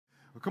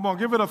Well, come on,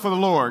 give it up for the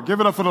Lord. Give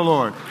it up for the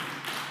Lord.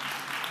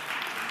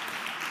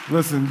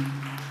 Listen,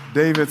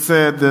 David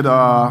said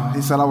that,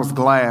 he said, I was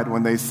glad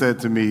when they said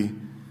to me,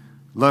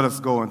 let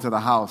us go into the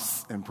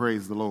house and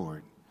praise the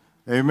Lord.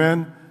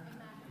 Amen.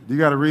 You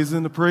got a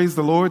reason to praise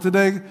the Lord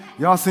today?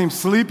 Y'all seem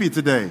sleepy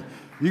today.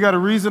 You got a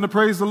reason to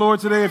praise the Lord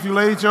today? If you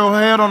laid your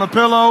head on a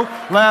pillow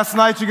last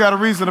night, you got a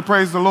reason to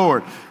praise the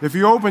Lord. If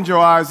you opened your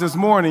eyes this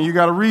morning, you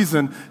got a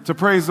reason to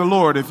praise the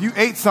Lord. If you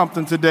ate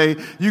something today,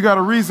 you got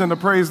a reason to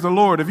praise the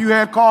Lord. If you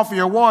had coffee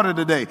or water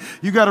today,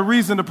 you got a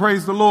reason to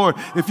praise the Lord.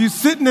 If you're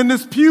sitting in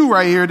this pew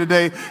right here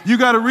today, you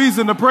got a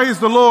reason to praise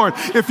the Lord.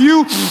 If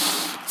you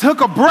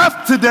took a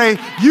breath today,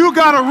 you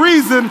got a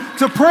reason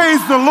to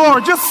praise the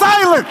Lord. Just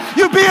silent.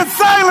 You're being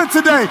silent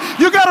today.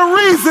 You got a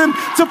reason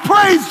to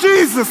praise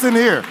Jesus in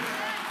here.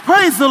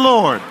 Praise the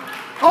Lord.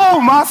 Oh,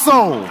 my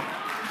soul.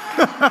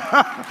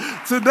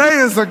 Today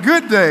is a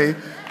good day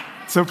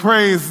to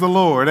praise the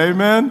Lord.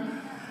 Amen.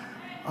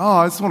 Oh,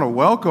 I just want to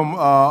welcome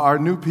our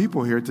new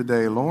people here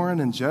today. Lauren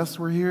and Jess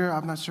were here.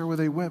 I'm not sure where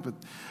they went,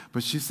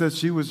 but she said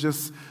she was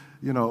just,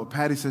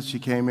 Patty said she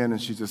came in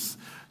and she just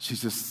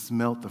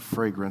smelt the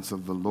fragrance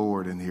of the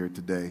Lord in here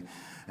today.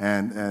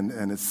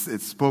 And it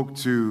spoke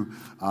to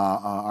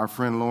our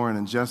friend Lauren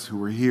and Jess who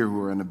were here, who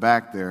were in the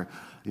back there.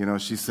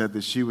 She said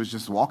that she was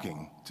just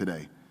walking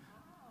today.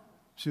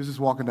 She was just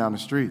walking down the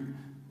street,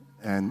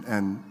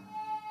 and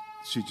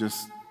she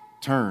just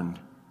turned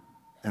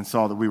and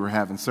saw that we were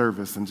having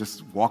service and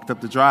just walked up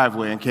the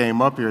driveway and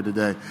came up here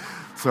today.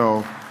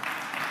 So,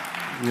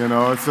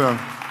 it's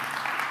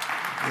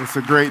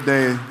a great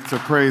day to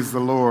praise the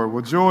Lord.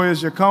 Well, joy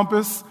is your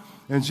compass,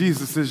 and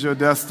Jesus is your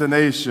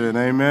destination.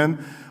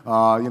 Amen.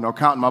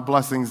 Counting my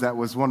blessings, that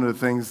was one of the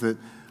things that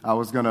I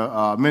was going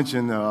to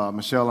mention.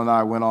 Michelle and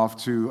I went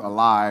off to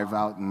Alive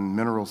out in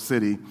Mineral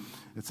City.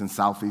 It's in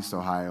Southeast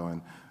Ohio,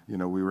 and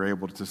we were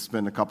able to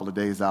spend a couple of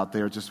days out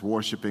there just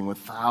worshiping with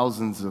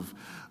thousands of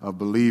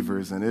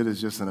believers, and it is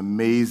just an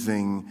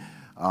amazing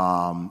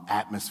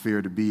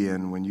atmosphere to be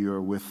in when you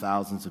are with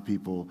thousands of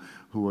people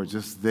who are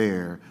just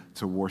there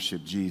to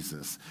worship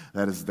Jesus.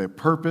 That is their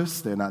purpose.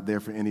 They're not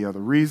there for any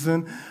other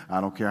reason. I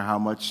don't care how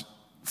much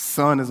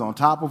sun is on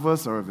top of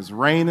us or if it's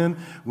raining,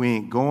 we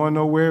ain't going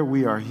nowhere.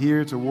 We are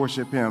here to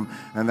worship him,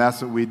 and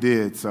that's what we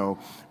did. So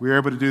we were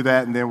able to do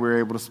that, and then we were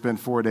able to spend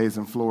 4 days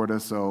in Florida,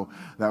 so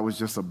that was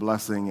just a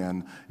blessing.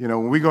 And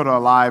when we go to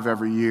Alive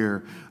every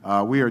year,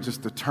 we are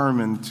just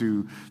determined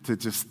to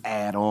just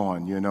add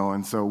on,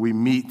 and so we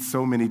meet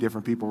so many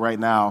different people. Right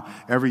now,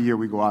 every year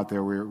we go out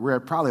there, we're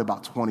at probably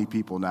about 20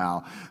 people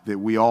now that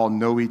we all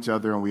know each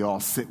other, and we all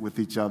sit with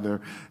each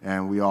other,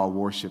 and we all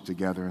worship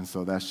together, and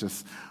so that's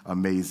just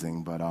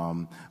amazing. But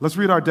let's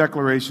read our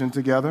declaration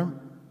together.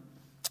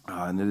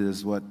 And it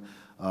is what,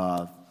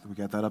 we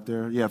got that up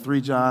there? Yeah,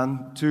 3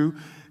 John 2.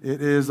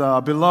 It is,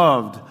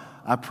 beloved,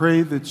 I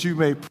pray that you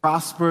may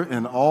prosper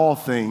in all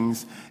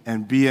things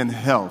and be in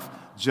health,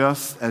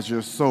 just as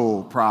your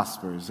soul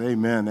prospers.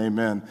 Amen,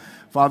 amen.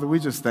 Father, we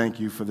just thank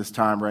you for this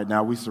time right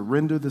now. We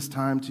surrender this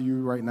time to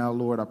you right now,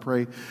 Lord. I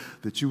pray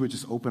that you would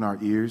just open our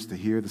ears to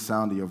hear the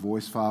sound of your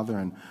voice, Father,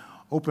 and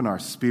open our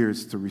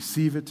spirits to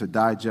receive it, to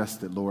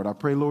digest it, Lord. I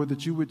pray, Lord,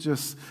 that you would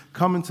just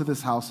come into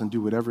this house and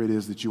do whatever it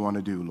is that you want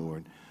to do,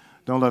 Lord.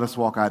 Don't let us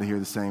walk out of here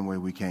the same way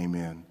we came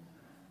in.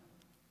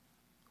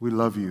 We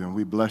love you and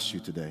we bless you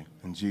today.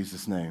 In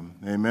Jesus' name,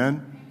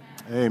 amen?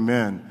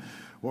 Amen.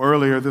 Well,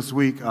 earlier this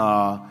week,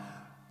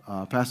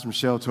 Pastor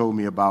Michelle told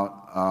me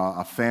about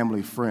a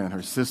family friend,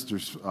 her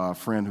sister's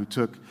friend, who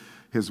took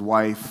his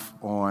wife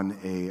on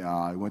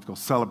went to go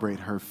celebrate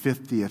her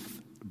 50th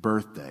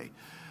birthday.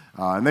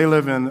 And they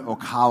live in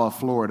Ocala,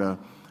 Florida.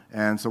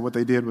 And so what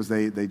they did was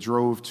they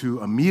drove to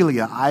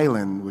Amelia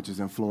Island, which is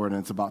in Florida,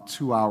 and it's about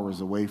 2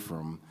 hours away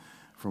from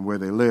where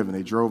they live. And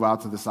they drove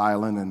out to this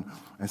island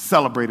and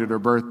celebrated her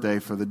birthday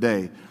for the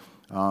day.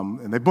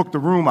 And they booked a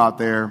room out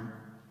there,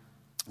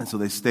 and so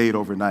they stayed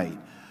overnight.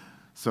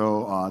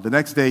 So the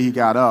next day he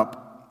got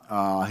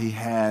up, he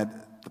had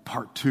the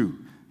part 2.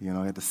 He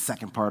had the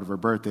second part of her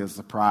birthday as a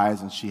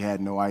surprise, and she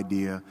had no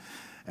idea.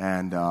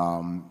 And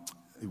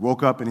he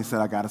woke up and he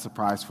said, I got a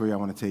surprise for you. I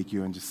want to take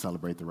you and just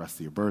celebrate the rest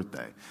of your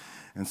birthday.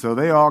 And so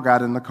they all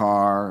got in the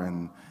car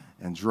and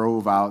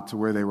drove out to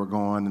where they were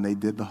going, and they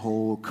did the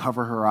whole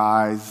cover her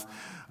eyes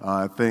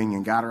thing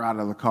and got her out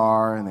of the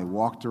car, and they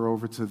walked her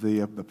over to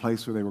the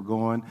place where they were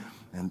going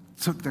and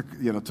took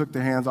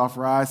their hands off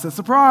her eyes, said,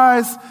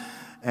 surprise!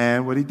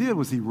 And what he did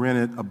was he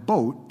rented a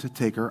boat to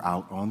take her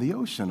out on the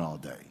ocean all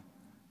day.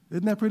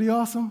 Isn't that pretty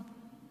awesome?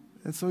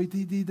 And so he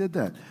did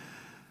that.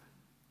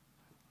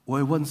 Well,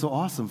 it wasn't so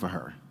awesome for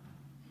her.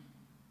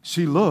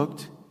 She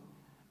looked,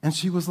 and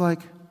she was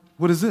like,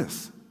 what is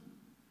this?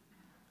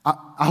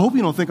 I hope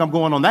you don't think I'm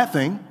going on that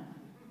thing.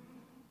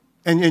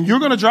 And you're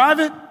going to drive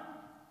it?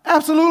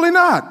 Absolutely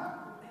not.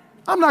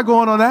 I'm not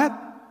going on that.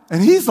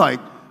 And he's like,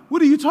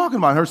 what are you talking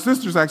about? Her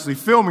sister's actually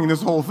filming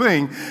this whole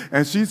thing,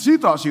 and she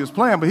thought she was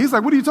playing, but he's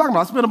like, what are you talking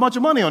about? I spent a bunch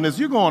of money on this.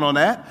 You're going on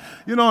that.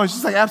 And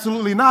she's like,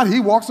 absolutely not. He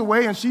walks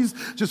away, and she's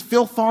just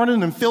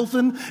filth-farting and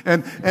filthing,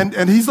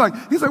 and he's like,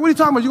 what are you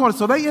talking about? You want?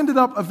 So they ended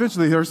up,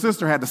 eventually, her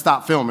sister had to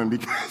stop filming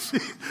because,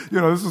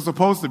 this was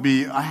supposed to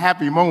be a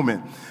happy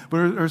moment.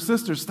 But her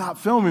sister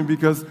stopped filming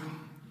because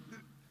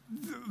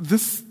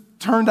this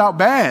turned out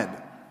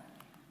bad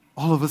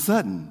all of a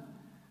sudden.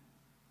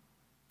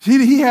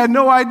 He had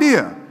no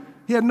idea.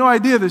 He had no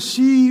idea that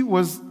she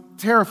was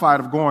terrified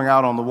of going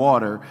out on the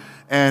water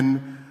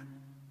and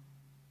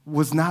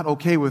was not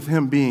okay with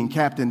him being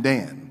Captain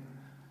Dan.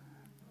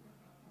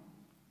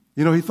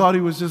 He thought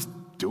he was just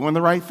doing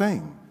the right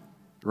thing,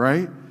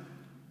 right?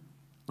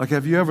 Like,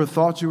 have you ever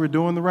thought you were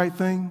doing the right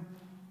thing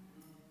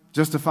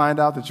just to find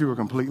out that you were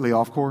completely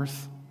off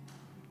course?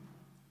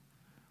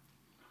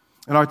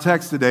 In our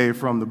text today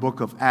from the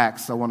book of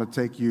Acts, I want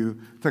to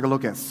take a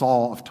look at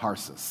Saul of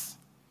Tarsus,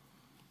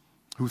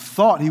 who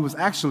thought he was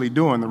actually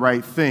doing the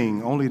right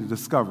thing only to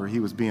discover he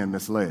was being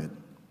misled.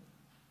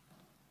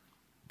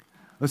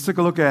 Let's take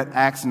a look at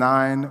Acts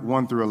 9,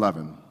 1 through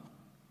 11.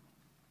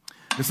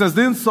 It says,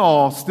 Then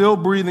Saul, still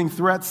breathing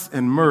threats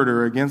and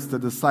murder against the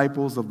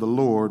disciples of the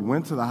Lord,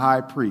 went to the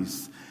high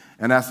priest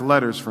and asked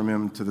letters from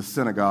him to the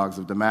synagogues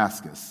of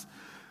Damascus,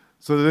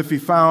 so that if he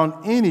found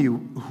any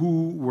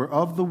who were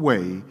of the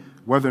way,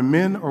 whether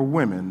men or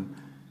women,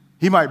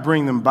 he might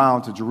bring them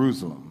bound to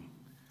Jerusalem.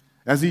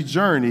 As he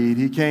journeyed,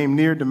 he came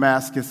near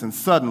Damascus, and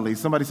suddenly,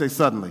 somebody say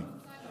suddenly,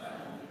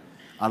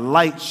 a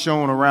light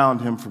shone around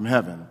him from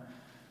heaven.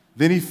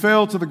 Then he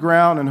fell to the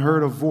ground and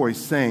heard a voice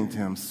saying to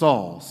him,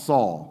 Saul,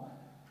 Saul,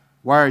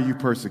 why are you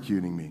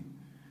persecuting me?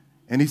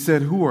 And he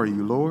said, Who are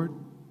you, Lord?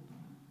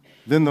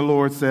 Then the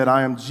Lord said,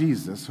 I am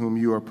Jesus, whom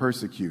you are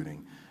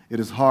persecuting. It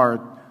is hard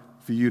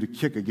for you to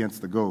kick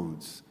against the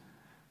goads.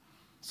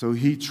 So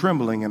he,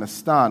 trembling and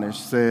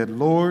astonished, said,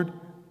 Lord,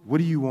 what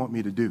do you want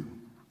me to do?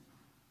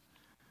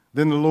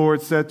 Then the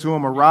Lord said to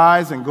him,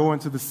 Arise and go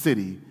into the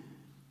city,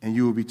 and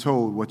you will be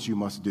told what you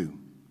must do.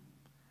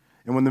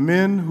 And when the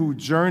men who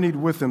journeyed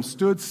with him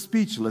stood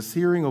speechless,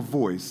 hearing a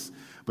voice,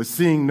 but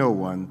seeing no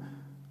one,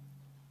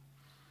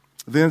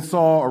 then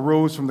Saul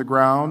arose from the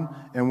ground,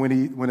 and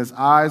when his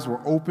eyes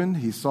were opened,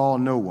 he saw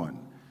no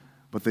one.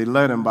 But they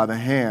led him by the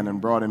hand and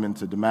brought him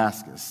into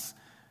Damascus.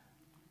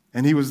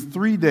 And he was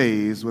 3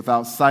 days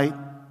without sight,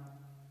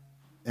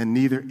 and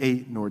neither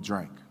ate nor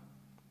drank.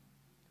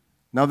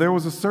 Now there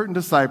was a certain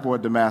disciple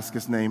at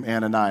Damascus named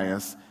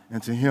Ananias,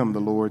 and to him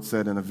the Lord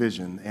said in a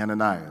vision,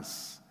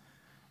 Ananias.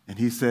 And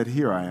he said,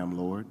 Here I am,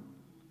 Lord.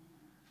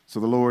 So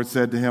the Lord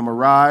said to him,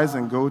 Arise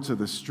and go to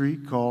the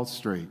street called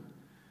Straight,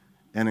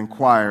 and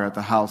inquire at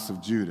the house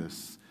of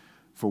Judas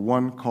for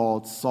one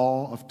called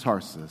Saul of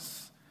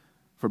Tarsus,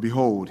 for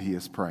behold, he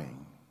is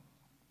praying.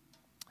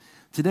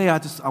 Today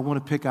I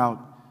want to pick out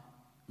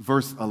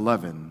verse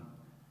 11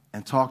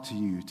 and talk to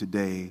you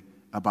today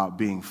about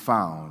being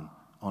found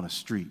on a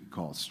street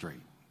called Straight.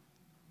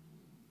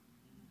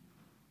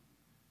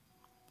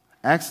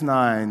 Acts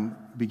 9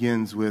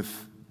 begins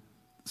with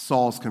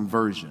Saul's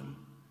conversion.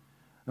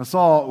 Now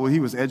Saul,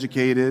 he was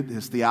educated.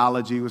 His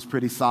theology was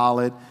pretty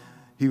solid.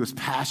 He was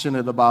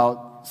passionate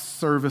about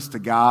service to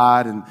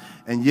God,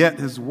 and yet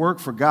his work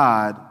for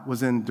God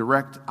was in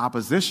direct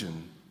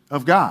opposition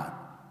of God.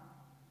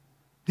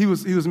 He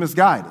was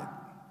misguided.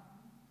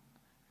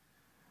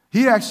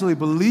 He actually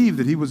believed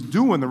that he was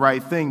doing the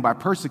right thing by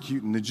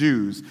persecuting the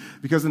Jews,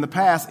 because in the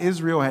past,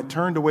 Israel had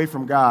turned away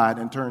from God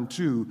and turned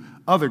to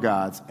other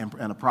gods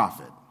and a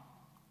prophet.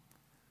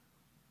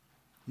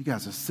 You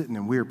guys are sitting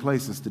in weird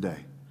places today.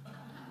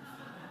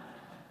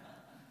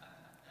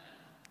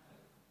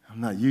 I'm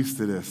not used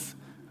to this.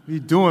 What are you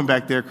doing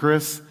back there,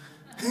 Chris?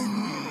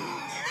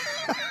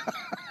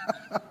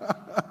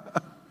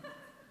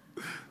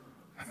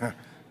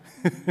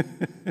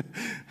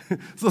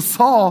 So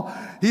Saul,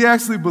 he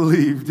actually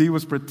believed he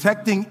was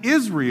protecting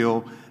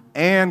Israel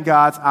and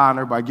God's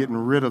honor by getting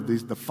rid of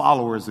the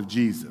followers of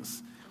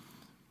Jesus.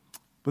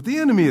 But the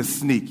enemy is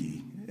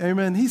sneaky.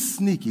 Amen. He's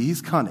sneaky.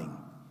 He's cunning.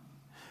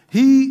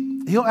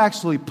 He'll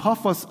actually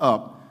puff us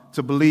up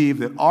to believe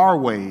that our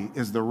way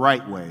is the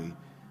right way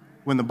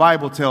when the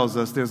Bible tells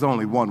us there's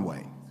only one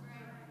way.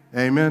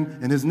 Amen.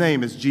 And his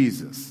name is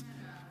Jesus.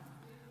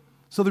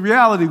 So the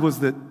reality was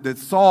that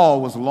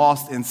Saul was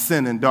lost in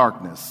sin and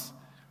darkness.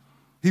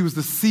 He was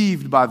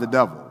deceived by the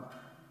devil.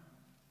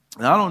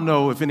 And I don't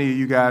know if any of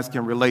you guys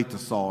can relate to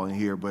Saul in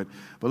here, but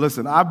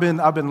listen, I've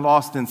been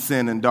lost in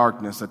sin and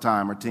darkness a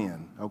time or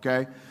 10,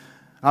 okay?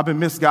 I've been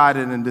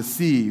misguided and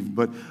deceived,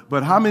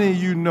 but how many of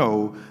you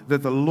know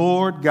that the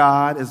Lord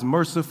God is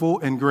merciful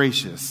and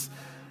gracious?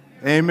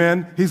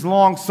 Amen. He's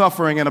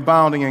long-suffering and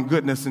abounding in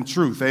goodness and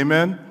truth.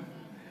 Amen.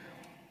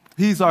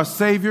 He's our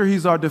Savior.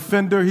 He's our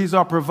defender. He's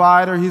our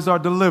provider. He's our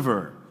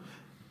deliverer.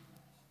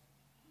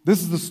 This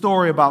is the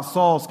story about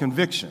Saul's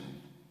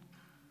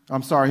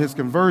his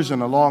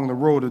conversion along the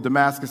road to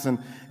Damascus and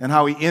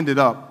how he ended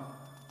up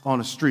on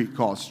a street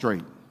called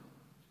Straight.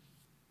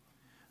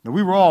 Now,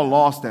 we were all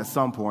lost at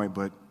some point,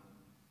 but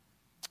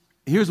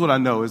Here's what I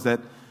know is that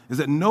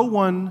no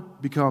one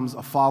becomes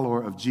a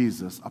follower of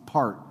Jesus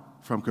apart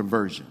from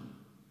conversion.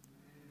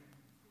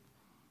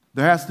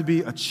 There has to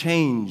be a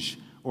change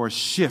or a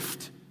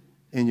shift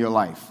in your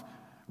life,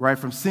 right?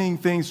 From seeing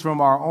things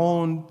from our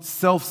own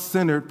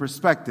self-centered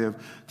perspective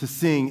to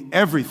seeing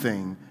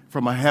everything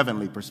from a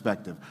heavenly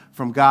perspective,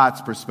 from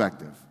God's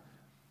perspective.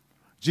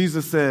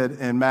 Jesus said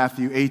in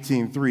Matthew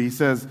 18:3, he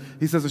says,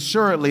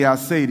 assuredly I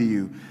say to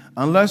you,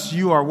 unless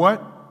you are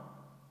what?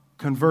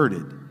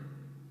 Converted.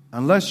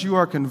 Unless you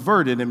are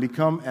converted and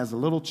become as a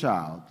little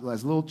child,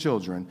 as little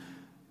children,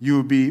 you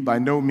will be by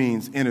no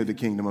means enter the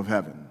kingdom of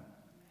heaven.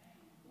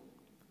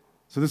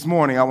 So this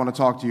morning I want to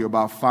talk to you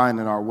about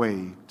finding our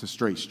way to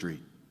Straight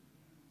Street.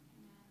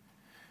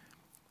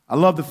 I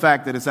love the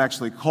fact that it's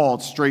actually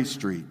called Straight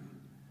Street.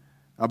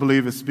 I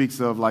believe it speaks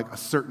of like a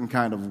certain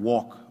kind of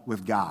walk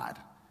with God.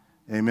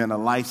 Amen. A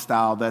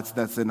lifestyle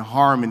that's in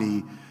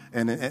harmony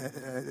and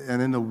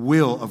in the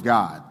will of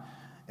God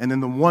and in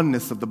the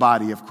oneness of the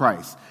body of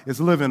Christ. It's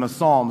living a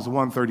Psalms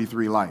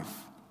 133 life.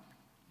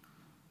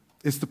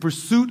 It's the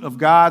pursuit of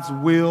God's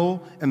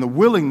will and the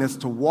willingness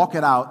to walk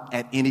it out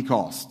at any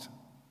cost.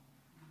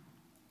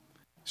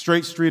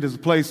 Straight Street is a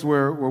place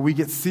where we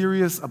get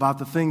serious about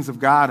the things of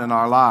God in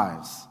our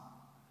lives.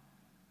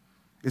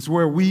 It's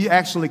where we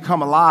actually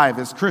come alive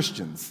as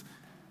Christians.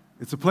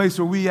 It's a place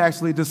where we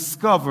actually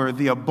discover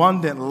the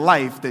abundant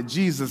life that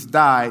Jesus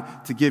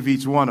died to give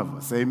each one of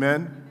us.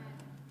 Amen?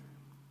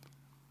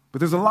 But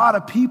there's a lot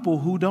of people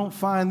who don't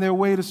find their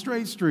way to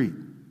Straight Street.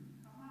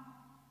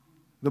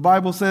 The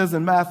Bible says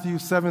in Matthew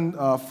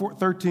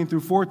 7:13 through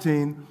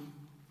 14,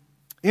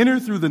 enter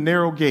through the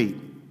narrow gate,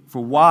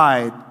 for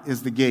wide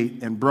is the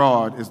gate and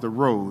broad is the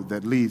road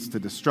that leads to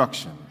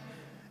destruction,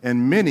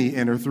 and many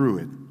enter through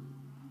it.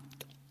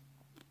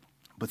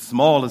 But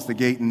small is the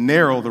gate and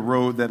narrow the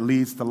road that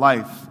leads to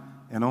life,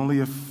 and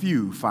only a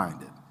few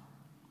find it.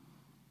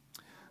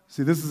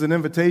 See, this is an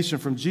invitation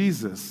from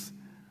Jesus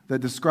that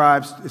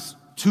describes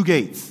two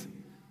gates,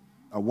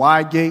 a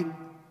wide gate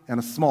and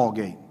a small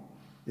gate.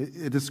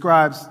 It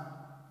describes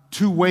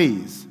two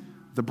ways,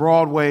 the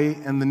broad way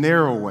and the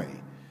narrow way.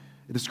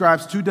 It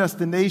describes two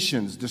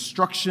destinations,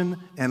 destruction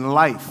and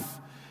life.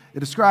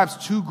 It describes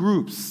two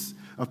groups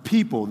of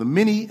people, the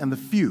many and the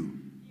few.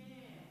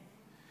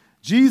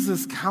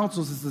 Jesus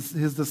counsels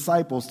his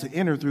disciples to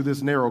enter through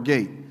this narrow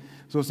gate.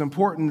 So it's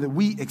important that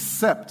we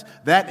accept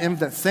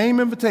that same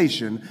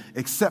invitation,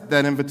 accept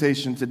that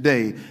invitation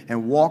today,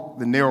 and walk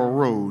the narrow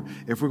road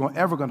if we're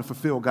ever going to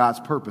fulfill God's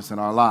purpose in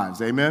our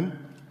lives. Amen?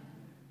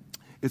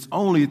 It's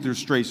only through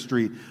Straight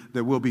Street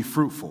that we'll be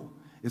fruitful.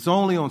 It's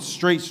only on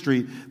Straight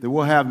Street that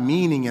we'll have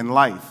meaning in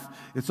life.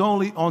 It's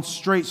only on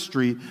Straight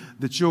Street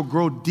that you'll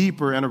grow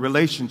deeper in a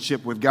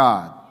relationship with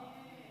God.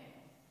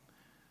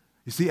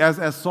 You see,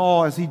 as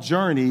Saul, as he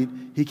journeyed,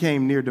 he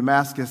came near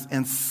Damascus,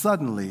 and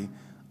suddenly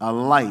a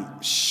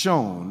light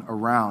shone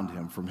around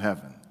him from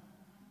heaven.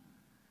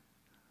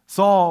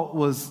 Saul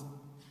was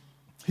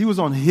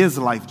on his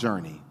life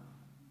journey.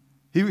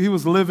 He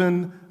was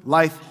living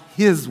life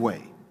his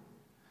way,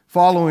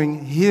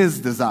 following his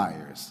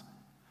desires.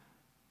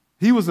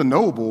 He was a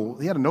noble.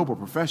 He had a noble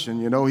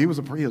profession. You know, he was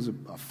a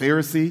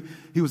Pharisee.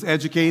 He was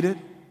educated,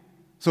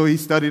 so he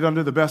studied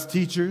under the best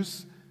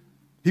teachers.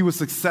 He was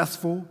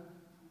successful.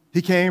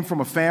 He came from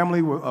a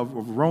family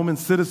of Roman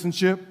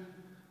citizenship.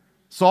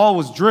 Saul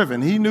was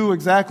driven. He knew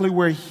exactly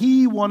where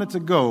he wanted to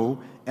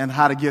go and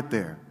how to get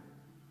there.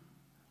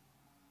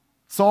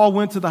 Saul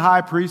went to the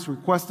high priest,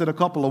 requested a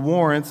couple of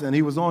warrants, and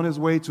he was on his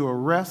way to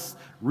arrest,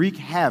 wreak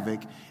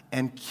havoc,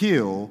 and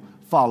kill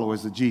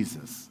followers of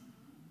Jesus.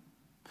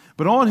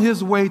 But on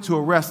his way to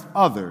arrest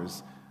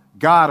others,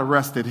 God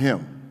arrested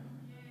him.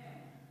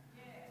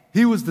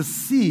 He was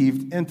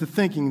deceived into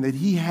thinking that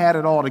he had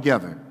it all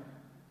together,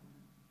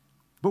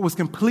 but was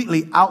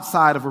completely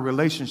outside of a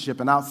relationship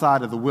and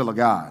outside of the will of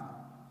God.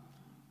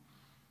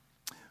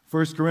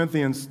 1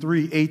 Corinthians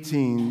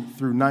 3:18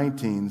 through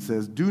 19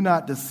 says, do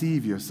not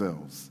deceive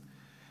yourselves.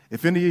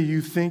 If any of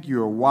you think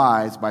you are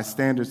wise by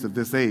standards of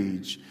this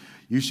age,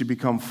 you should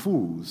become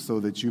fools so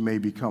that you may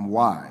become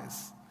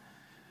wise.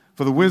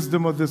 For the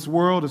wisdom of this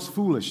world is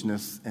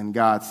foolishness in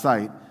God's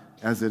sight,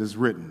 as it is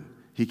written,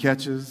 he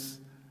catches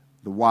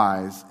the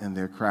wise in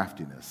their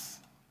craftiness.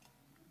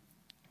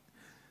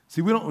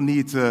 See, we don't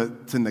need to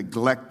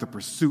neglect the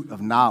pursuit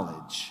of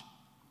knowledge.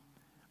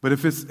 But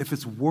if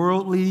it's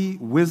worldly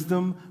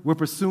wisdom we're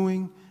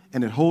pursuing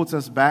and it holds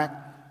us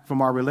back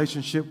from our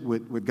relationship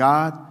with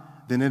God,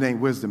 then it ain't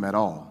wisdom at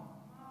all.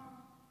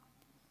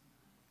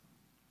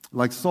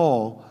 Like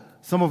Saul,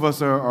 some of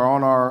us are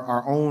on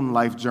our own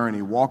life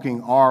journey,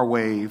 walking our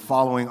way,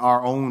 following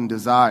our own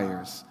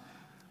desires.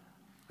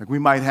 Like we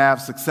might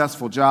have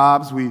successful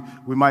jobs, we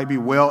might be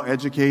well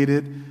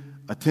educated,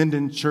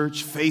 attending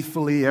church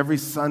faithfully every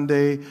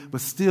Sunday,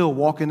 but still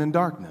walking in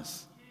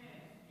darkness.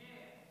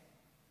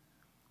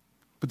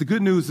 But the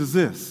good news is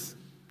this,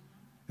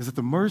 is that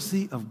the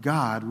mercy of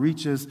God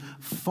reaches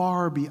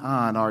far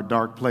beyond our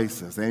dark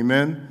places.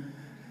 Amen?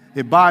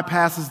 It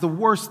bypasses the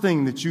worst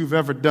thing that you've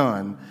ever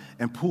done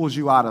and pulls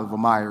you out of a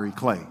miry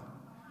clay.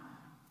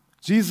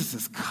 Jesus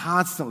is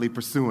constantly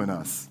pursuing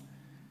us.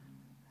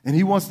 And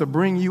he wants to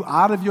bring you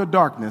out of your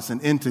darkness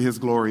and into his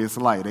glorious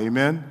light.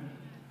 Amen?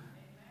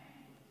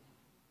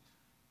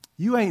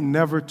 You ain't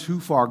never too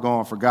far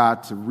gone for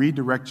God to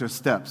redirect your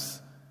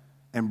steps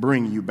and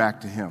bring you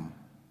back to him.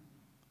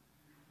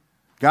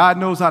 God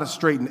knows how to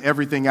straighten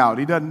everything out.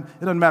 It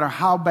doesn't matter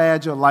how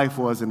bad your life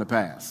was in the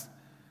past.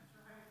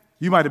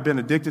 You might have been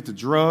addicted to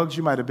drugs.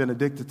 You might have been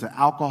addicted to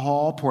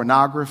alcohol,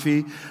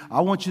 pornography.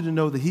 I want you to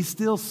know that he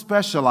still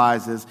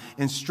specializes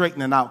in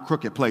straightening out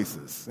crooked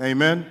places.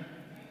 Amen?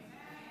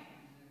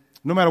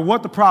 No matter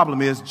what the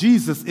problem is,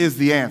 Jesus is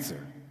the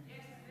answer.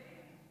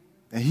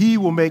 And he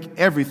will make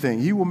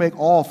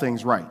all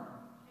things right.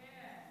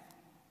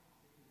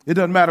 It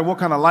doesn't matter what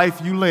kind of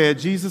life you led,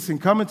 Jesus can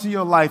come into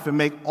your life and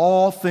make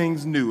all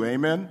things new.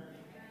 Amen?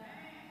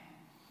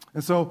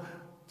 And so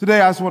today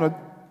I just want to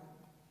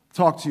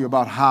talk to you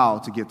about how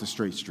to get to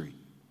straight street.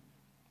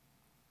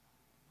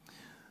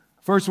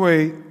 First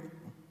way I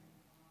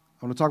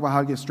want to talk about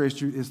how to get straight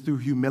street is through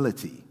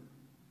humility.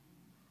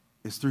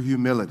 It's through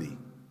humility.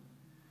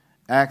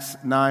 Acts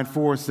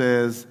 9:4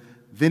 says,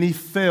 "Then he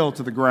fell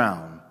to the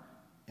ground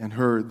and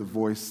heard a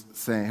voice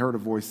saying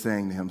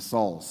to him,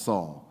 'Saul,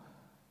 Saul,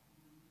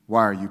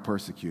 why are you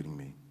persecuting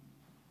me?'"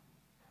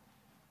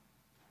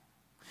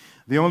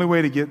 The only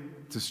way to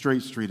get to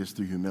straight street is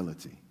through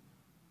humility.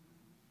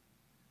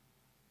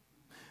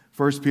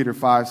 1 Peter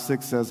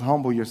 5:6 says,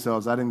 "Humble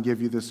yourselves." I didn't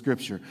give you this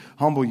scripture.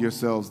 "Humble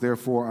yourselves,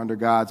 therefore, under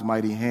God's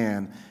mighty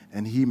hand,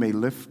 and he may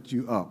lift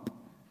you up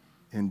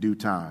in due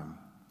time."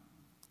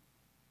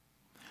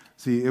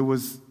 See, it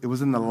was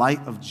in the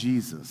light of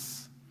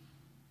Jesus.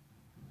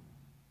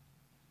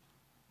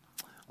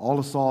 All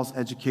of Saul's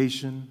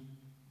education,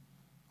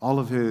 all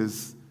of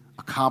his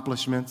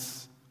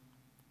accomplishments,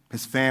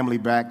 his family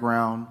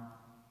background,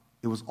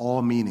 it was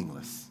all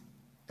meaningless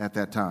at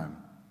that time.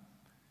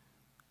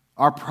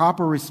 Our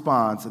proper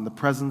response in the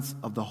presence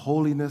of the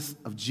holiness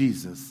of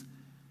Jesus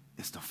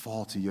is to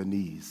fall to your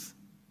knees.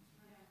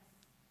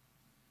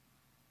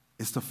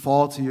 It's to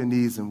fall to your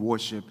knees and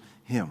worship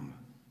him.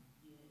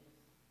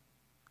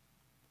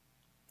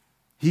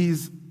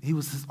 He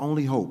was his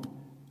only hope.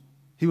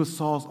 He was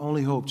Saul's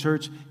only hope.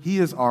 Church, he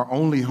is our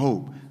only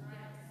hope.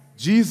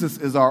 Jesus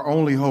is our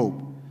only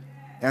hope.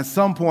 At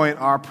some point,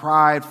 our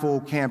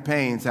prideful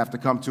campaigns have to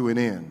come to an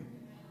end.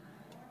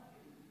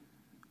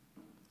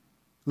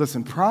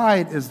 Listen,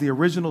 pride is the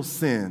original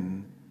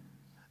sin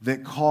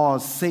that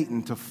caused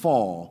Satan to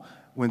fall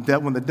when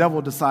the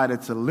devil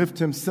decided to lift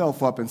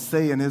himself up and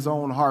say in his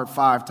own heart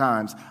 5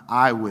 times,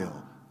 "I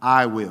will,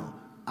 I will,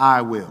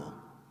 I will."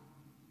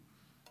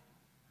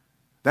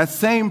 That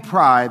same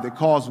pride that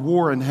caused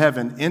war in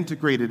heaven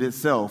integrated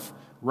itself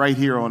right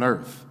here on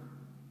earth.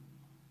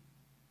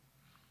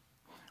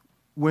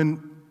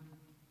 When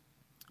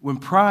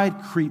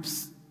pride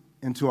creeps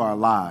into our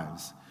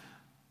lives,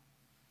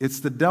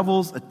 it's the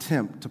devil's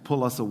attempt to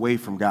pull us away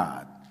from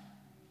God.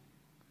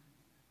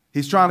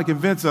 He's trying to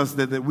convince us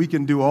that we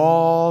can do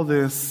all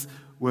this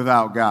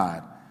without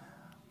God.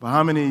 But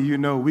how many of you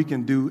know we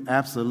can do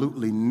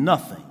absolutely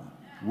nothing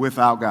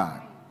without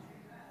God?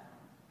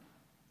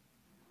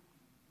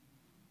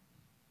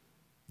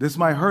 This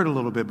might hurt a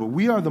little bit, but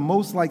we are the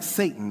most like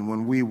Satan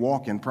when we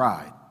walk in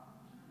pride.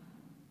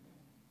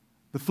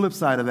 The flip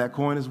side of that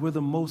coin is we're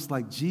the most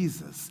like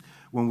Jesus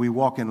when we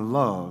walk in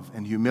love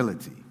and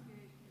humility.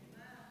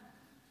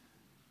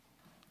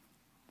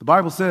 The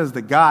Bible says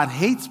that God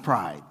hates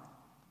pride.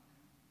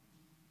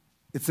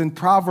 It's in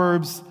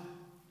Proverbs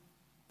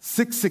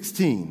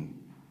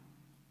 6:16.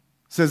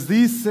 It says,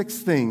 "These 6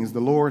 things the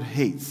Lord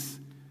hates.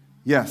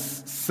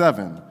 Yes,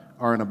 7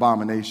 are an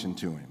abomination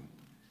to him."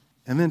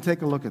 And then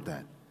take a look at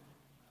that.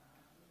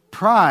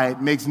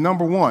 Pride makes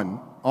number 1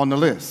 on the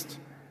list.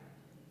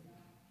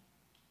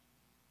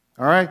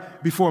 All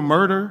right? Before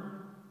murder,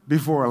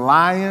 before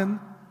lying,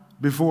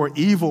 before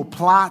evil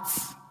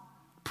plots,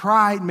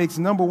 pride makes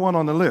number 1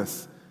 on the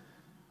list.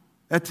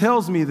 That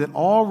tells me that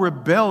all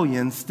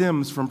rebellion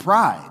stems from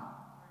pride.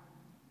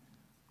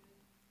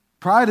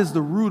 Pride is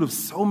the root of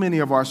so many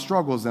of our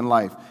struggles in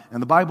life,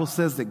 and the Bible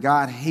says that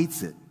God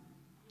hates it.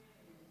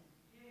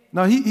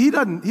 Now, he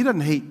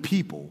doesn't hate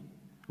people.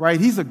 Right?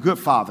 He's a good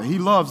father. He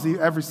loves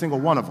every single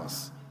one of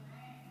us.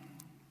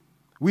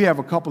 We have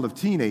a couple of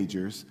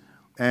teenagers,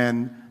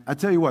 and I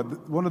tell you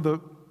what, one of the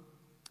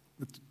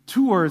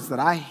 2 words that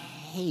I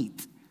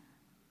hate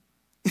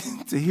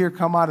to hear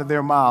come out of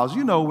their mouths,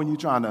 you know, when you're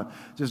trying to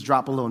just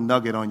drop a little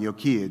nugget on your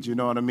kids, you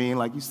know what I mean?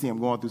 Like you see them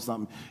going through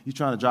something, you're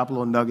trying to drop a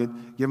little nugget,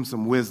 give them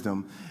some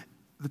wisdom.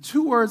 The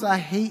 2 words I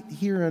hate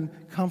hearing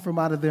come from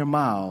out of their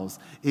mouths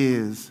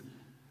is,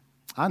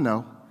 "I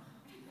know."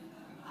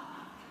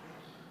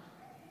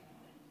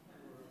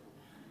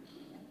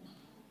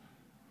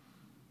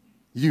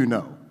 You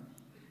know.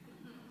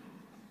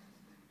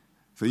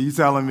 So you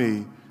telling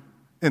me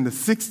in the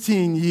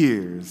 16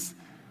 years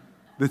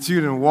that you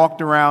done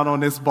walked around on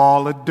this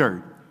ball of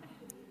dirt,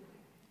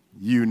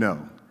 you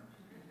know.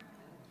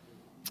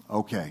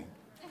 Okay.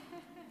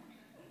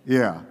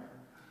 Yeah.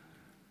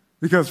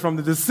 Because from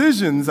the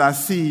decisions I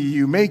see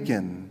you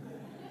making,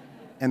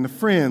 and the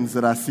friends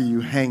that I see you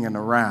hanging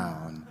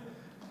around,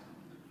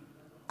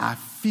 I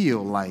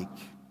feel like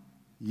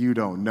you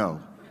don't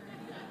know.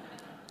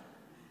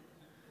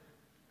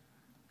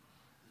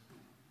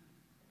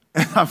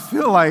 And I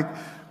feel like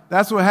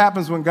that's what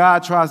happens when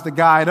God tries to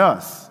guide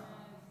us.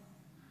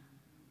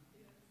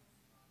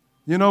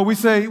 You know, we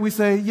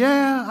say,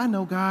 yeah, I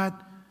know God.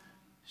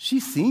 She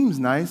seems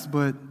nice,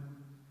 but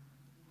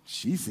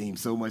she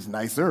seems so much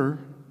nicer.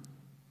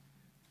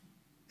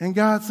 And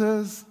God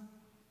says,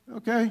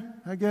 okay,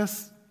 I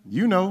guess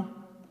you know.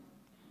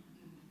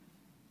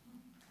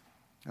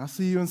 I'll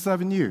see you in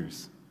 7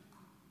 years.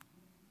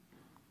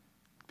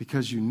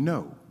 Because you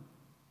know.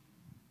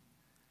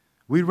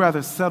 We'd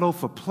rather settle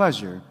for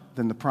pleasure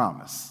than the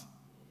promise.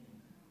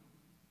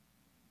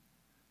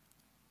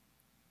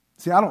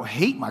 See, I don't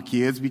hate my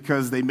kids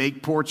because they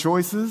make poor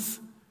choices.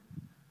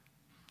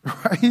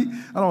 Right?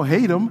 I don't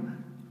hate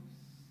them.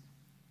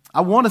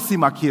 I want to see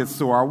my kids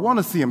soar. I want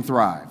to see them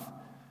thrive.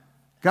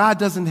 God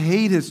doesn't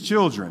hate his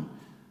children.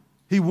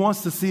 He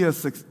wants to see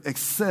us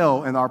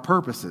excel in our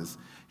purposes.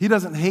 He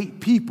doesn't hate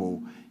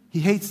people. He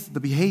hates the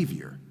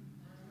behavior.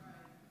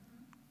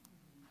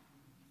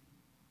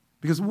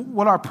 Because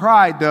what our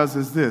pride does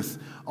is this.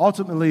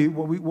 Ultimately,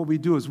 what we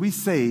do is we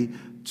say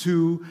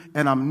to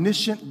an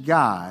omniscient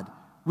God,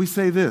 we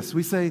say this.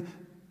 We say,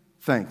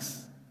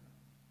 thanks,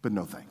 but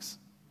no thanks.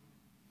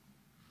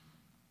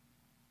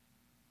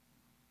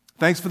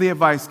 Thanks for the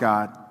advice,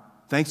 God.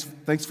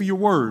 Thanks for your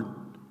word,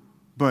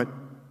 but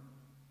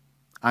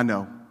I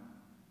know.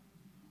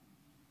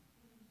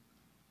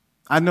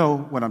 I know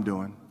what I'm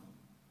doing.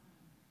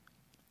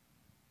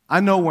 I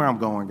know where I'm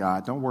going,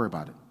 God. Don't worry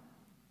about it.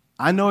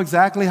 I know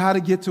exactly how to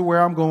get to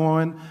where I'm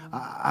going.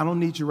 I don't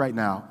need you right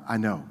now. I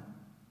know.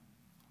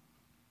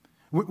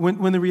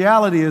 When the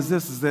reality is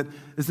this, is that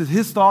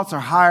his thoughts are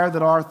higher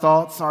than our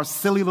thoughts, our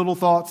silly little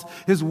thoughts.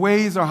 His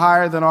ways are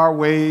higher than our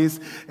ways.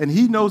 And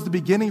he knows the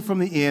beginning from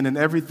the end and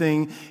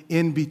everything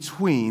in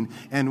between.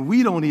 And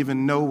we don't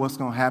even know what's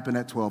going to happen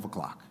at 12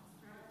 o'clock.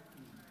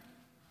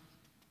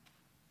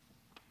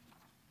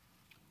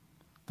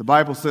 The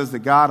Bible says that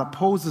God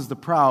opposes the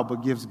proud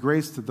but gives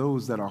grace to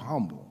those that are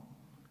humble.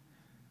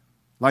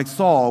 Like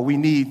Saul, we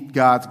need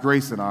God's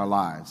grace in our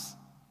lives.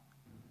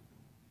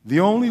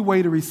 The only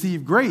way to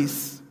receive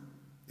grace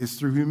is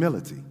through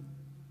humility.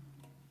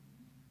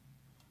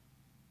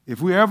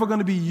 If we're ever going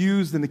to be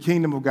used in the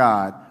kingdom of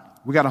God,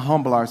 we got to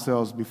humble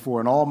ourselves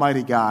before an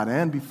almighty God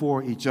and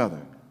before each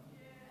other.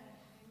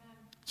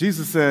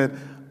 Jesus said,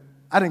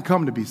 I didn't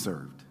come to be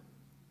served,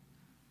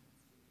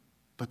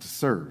 but to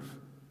serve.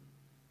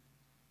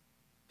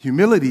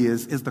 Humility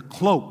is the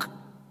cloak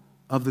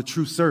of the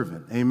true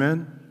servant.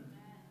 Amen?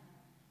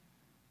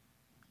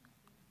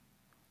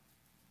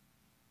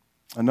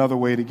 Another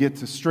way to get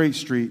to Straight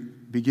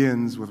Street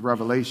begins with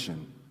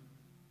revelation.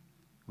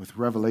 With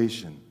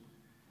revelation.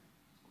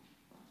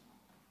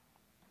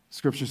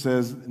 Scripture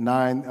says,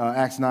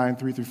 Acts 9,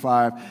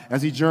 3-5,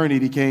 as he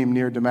journeyed, he came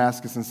near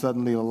Damascus, and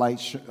suddenly a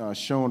light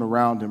shone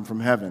around him from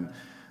heaven.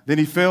 Then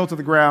he fell to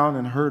the ground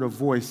and heard a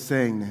voice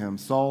saying to him,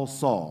 Saul,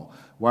 Saul,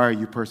 why are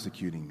you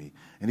persecuting me?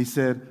 And he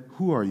said,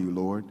 who are you,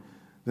 Lord?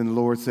 Then the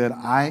Lord said,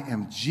 I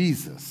am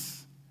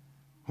Jesus,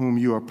 whom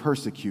you are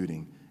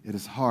persecuting. It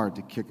is hard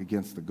to kick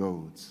against the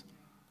goads.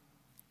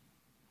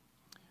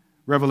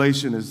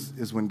 Revelation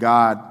is when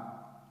God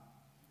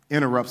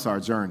interrupts our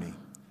journey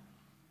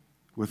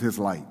with his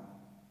light.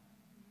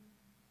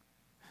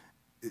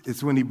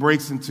 It's when he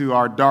breaks into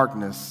our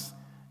darkness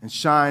and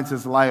shines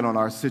his light on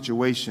our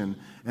situation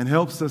and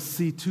helps us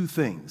see two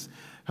things.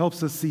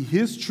 Helps us see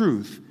his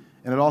truth,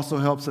 and it also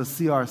helps us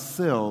see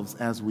ourselves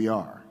as we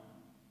are.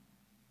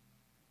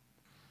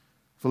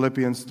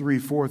 Philippians 3,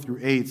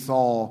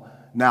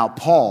 4-8,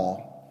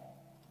 Paul,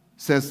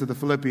 says to the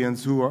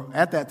Philippians, who are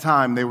at that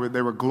time they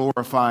were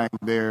glorifying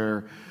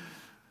their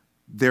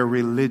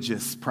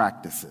religious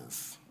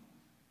practices.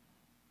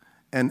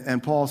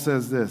 And Paul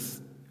says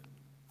this,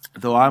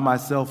 though I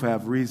myself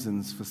have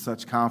reasons for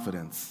such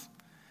confidence,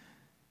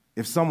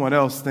 if someone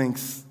else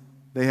thinks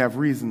they have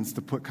reasons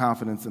to put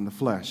confidence in the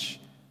flesh,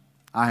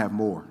 I have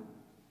more.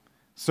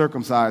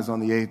 Circumcised on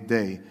the 8th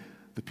day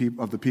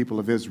of the people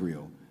of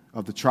Israel,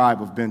 of the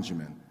tribe of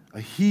Benjamin, a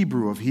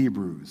Hebrew of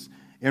Hebrews,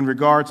 in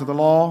regard to the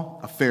law,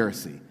 a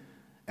Pharisee.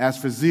 As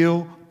for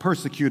zeal,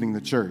 persecuting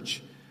the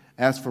church.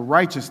 As for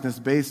righteousness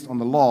based on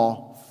the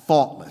law,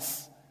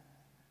 faultless.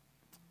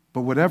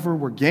 But whatever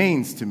were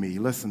gains to me,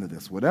 listen to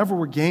this, whatever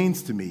were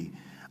gains to me,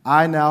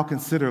 I now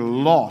consider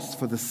loss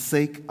for the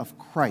sake of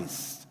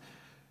Christ.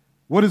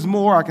 What is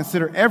more, I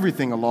consider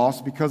everything a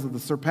loss because of the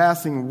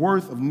surpassing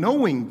worth of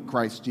knowing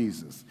Christ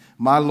Jesus,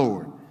 my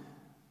Lord,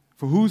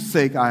 for whose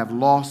sake I have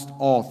lost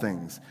all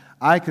things.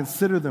 I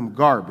consider them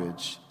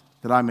garbage,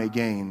 that I may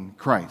gain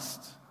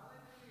Christ.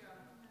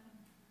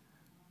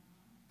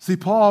 See,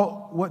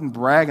 Paul wasn't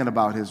bragging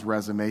about his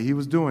resume. He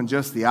was doing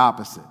just the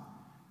opposite.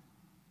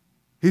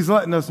 He's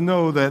letting us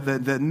know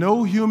that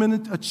no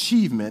human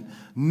achievement,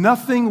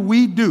 nothing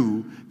we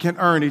do can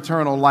earn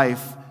eternal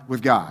life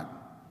with God.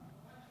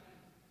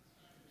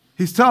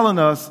 He's telling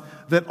us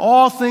that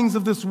all things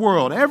of this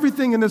world,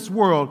 everything in this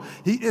world,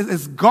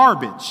 is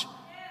garbage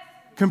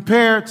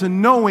compared to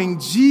knowing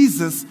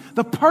Jesus,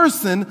 the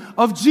person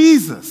of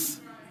Jesus.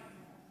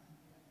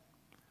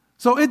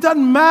 So it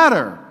doesn't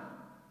matter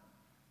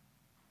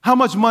how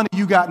much money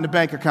you got in the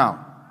bank account.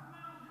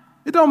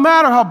 It don't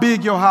matter how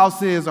big your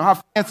house is or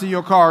how fancy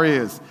your car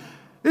is.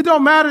 It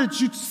don't matter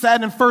that you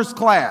sat in first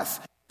class.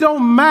 It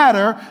don't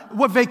matter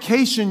what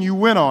vacation you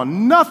went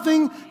on.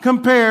 Nothing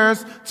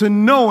compares to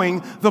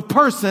knowing the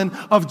person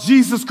of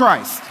Jesus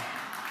Christ.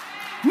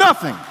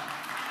 Nothing.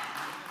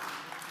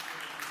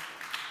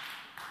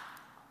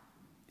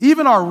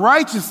 Even our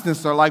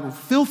righteousness are like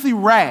filthy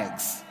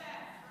rags.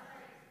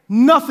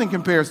 Nothing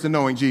compares to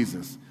knowing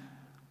Jesus.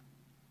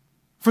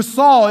 For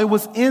Saul, it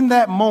was in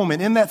that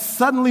moment, in that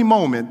suddenly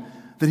moment,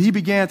 that he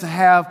began to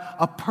have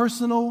a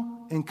personal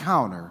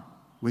encounter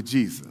with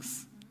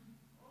Jesus.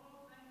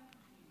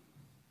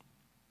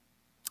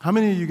 How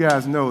many of you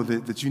guys know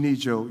that you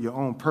need your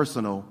own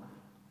personal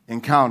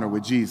encounter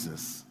with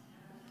Jesus?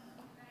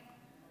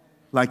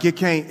 Like it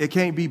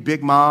can't be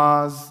Big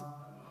Ma's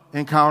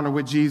encounter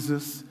with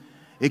Jesus.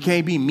 It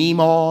can't be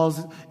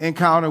Meemaw's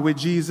encounter with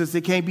Jesus.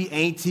 It can't be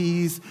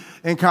Auntie's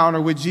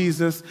encounter with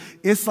Jesus.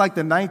 It's like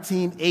the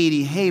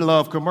 1980 Hey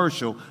Love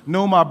commercial.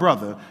 No, my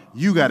brother,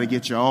 you got to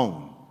get your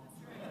own.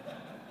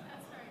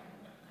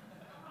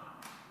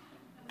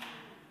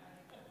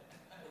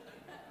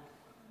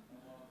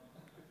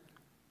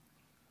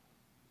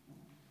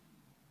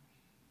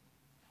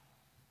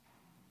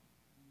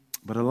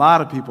 But a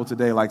lot of people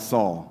today, like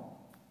Saul,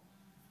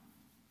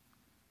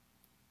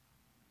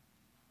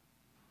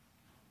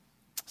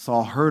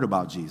 Saul heard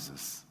about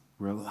Jesus.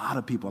 There are a lot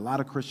of people, a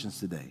lot of Christians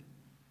today,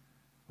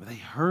 where they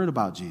heard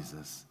about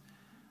Jesus,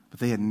 but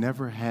they had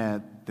never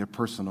had their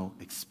personal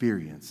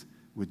experience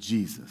with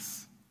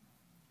Jesus.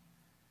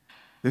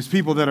 There's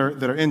people that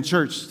are in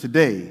church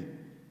today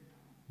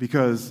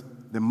because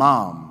their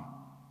mom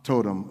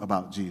told them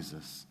about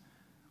Jesus.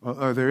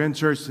 Or they're in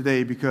church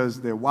today because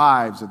their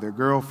wives or their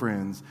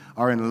girlfriends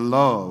are in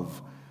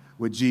love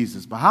with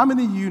Jesus. But how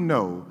many of you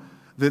know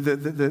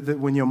that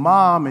when your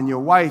mom and your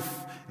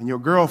wife and your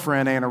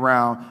girlfriend ain't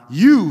around,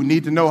 you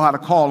need to know how to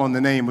call on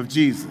the name of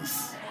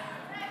Jesus?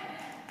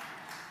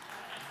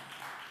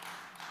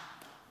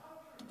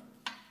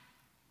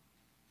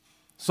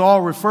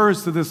 Saul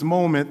refers to this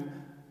moment,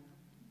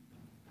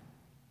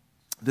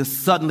 this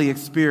suddenly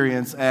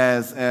experience,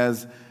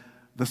 as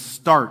the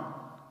start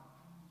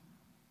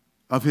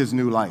of his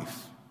new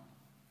life.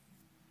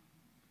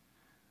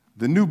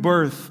 The new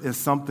birth is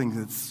something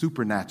that's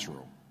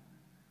supernatural.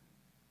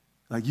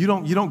 Like you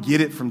don't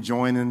get it from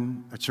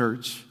joining a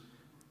church.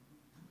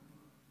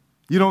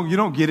 You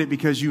don't get it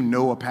because you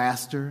know a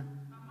pastor.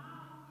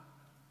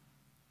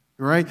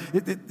 Right?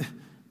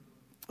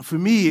 For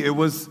me, it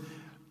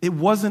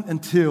wasn't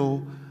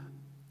until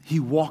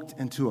he walked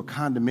into a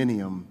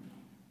condominium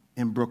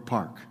in Brook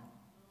Park.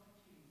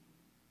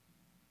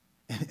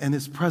 And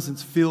his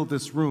presence filled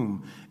this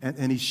room.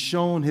 And he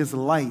shone his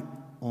light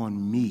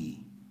on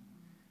me.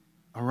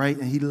 All right?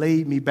 And he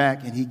laid me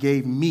back and he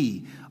gave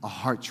me a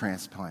heart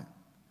transplant.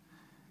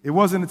 It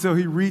wasn't until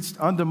he reached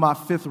under my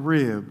fifth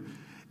rib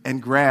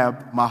and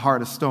grabbed my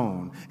heart of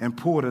stone and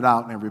pulled it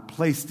out and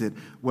replaced it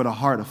with a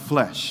heart of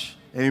flesh.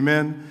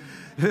 Amen?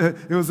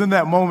 It was in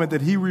that moment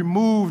that he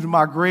removed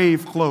my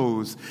grave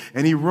clothes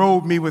and he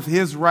robed me with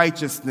his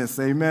righteousness.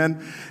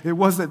 Amen. It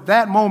was at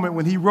that moment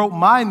when he wrote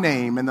my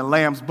name in the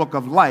Lamb's Book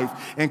of Life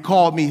and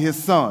called me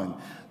his son.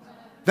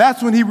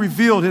 That's when he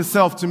revealed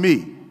himself to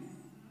me.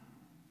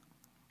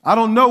 I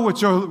don't know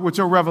what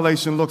your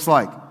revelation looks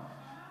like,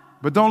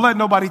 but don't let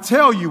nobody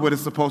tell you what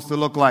it's supposed to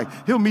look like.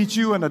 He'll meet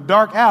you in a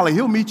dark alley.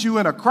 He'll meet you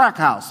in a crack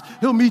house.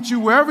 He'll meet you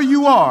wherever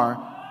you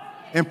are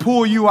and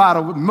pull you out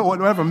of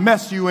whatever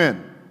mess you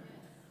in.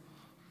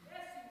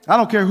 I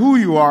don't care who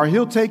you are.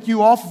 He'll take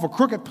you off of a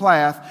crooked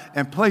path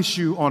and place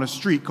you on a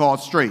street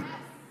called straight.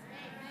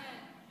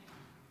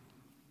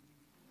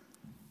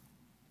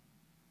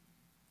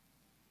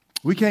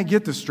 We can't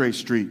get to straight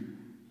street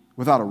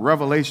without a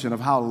revelation of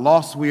how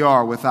lost we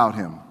are without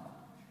him.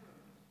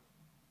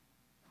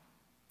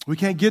 We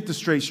can't get to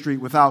straight street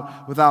without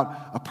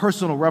a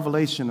personal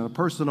revelation and a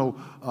personal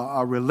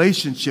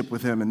relationship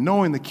with him and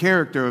knowing the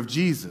character of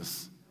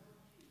Jesus.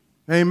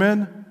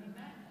 Amen?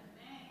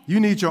 You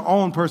need your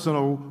own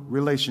personal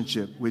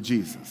relationship with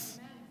Jesus.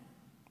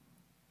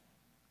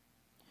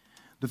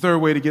 The third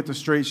way to get to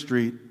straight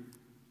street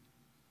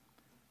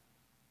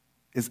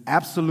is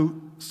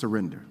absolute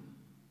surrender.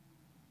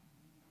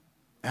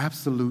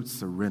 Absolute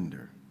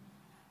surrender.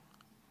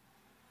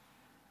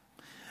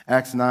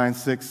 Acts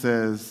 9:6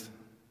 says,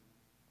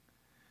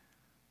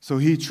 "So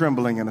he,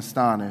 trembling and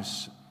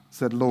astonished,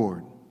 said,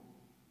 'Lord,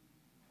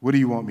 what do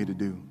you want me to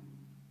do?'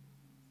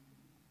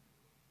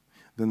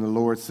 Then the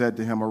Lord said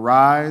to him,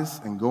 'Arise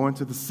and go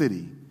into the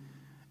city,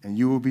 and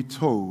you will be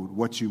told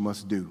what you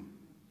must do.'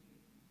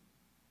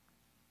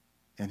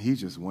 And he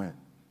just went.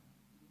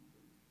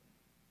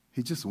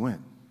 He just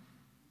went.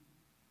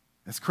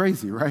 That's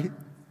crazy, right?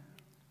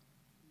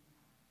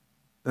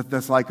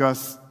 That's like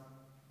us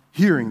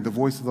hearing the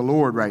voice of the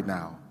Lord right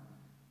now.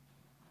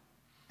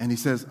 And he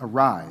says,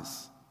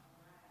 arise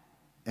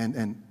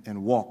and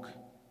walk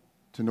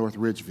to North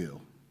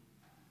Ridgeville,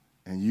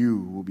 and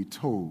you will be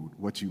told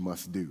what you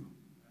must do.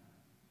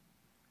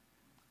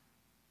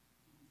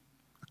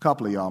 A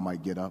couple of y'all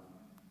might get up.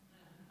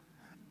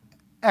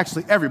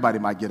 Actually, everybody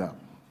might get up.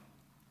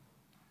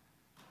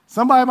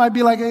 Somebody might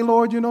be like, hey,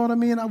 Lord, you know what I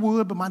mean? I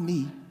would, but my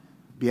knee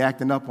be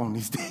acting up on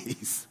these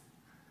days.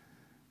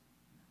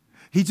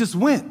 He just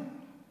went.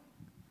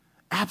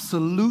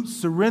 Absolute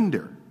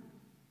surrender.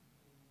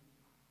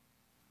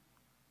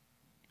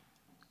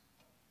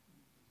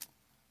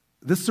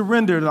 This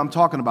surrender that I'm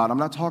talking about, I'm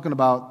not talking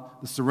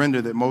about the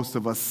surrender that most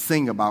of us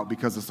sing about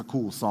because it's a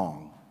cool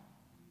song,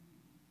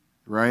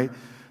 right?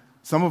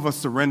 Some of us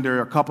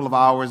surrender a couple of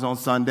hours on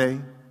Sunday,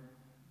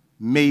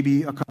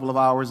 maybe a couple of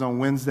hours on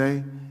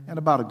Wednesday, and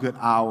about a good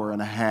hour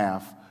and a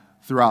half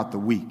throughout the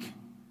week.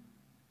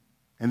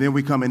 And then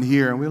we come in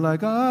here and we're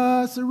like,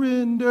 I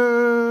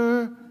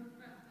surrender.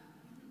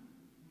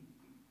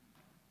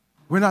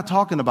 We're not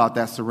talking about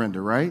that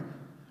surrender, right?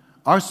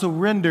 Our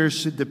surrender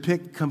should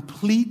depict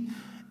complete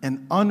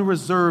and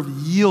unreserved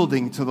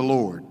yielding to the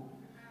Lord.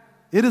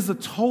 It is a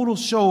total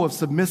show of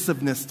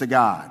submissiveness to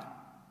God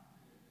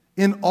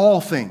in all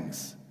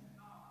things.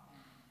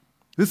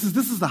 This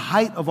is the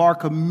height of our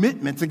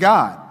commitment to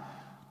God,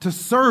 to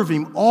serve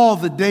Him all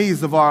the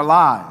days of our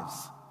lives.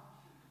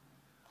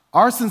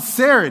 Our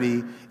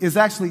sincerity is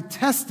actually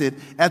tested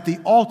at the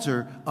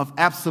altar of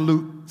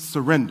absolute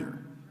surrender.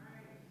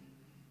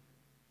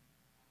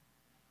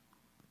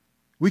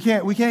 We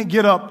can't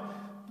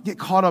get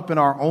caught up in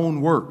our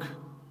own work.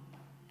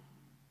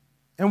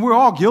 And we're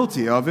all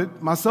guilty of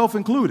it, myself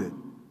included.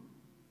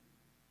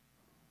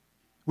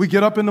 We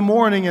get up in the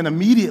morning and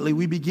immediately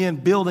we begin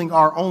building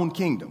our own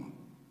kingdom.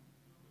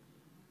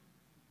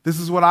 This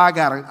is what I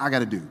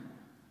gotta do.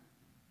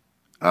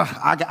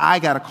 I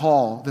gotta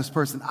call this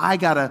person. I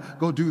gotta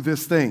go do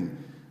this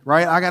thing,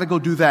 right? I gotta go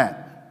do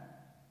that.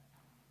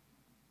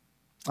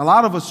 A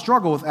lot of us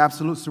struggle with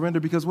absolute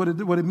surrender because what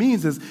it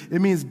means is it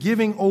means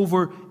giving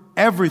over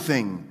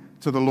everything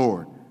to the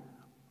Lord.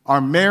 Our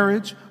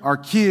marriage, our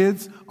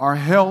kids, our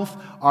health,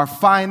 our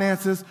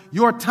finances,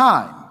 your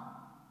time.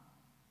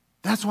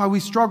 That's why we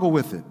struggle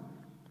with it.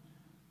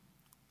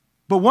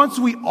 But once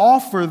we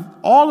offer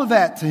all of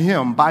that to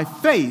Him by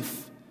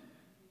faith,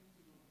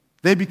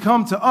 they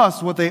become to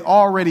us what they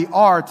already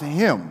are to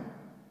Him.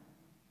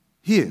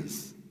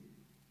 His.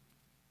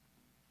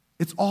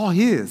 It's all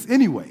His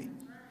anyway.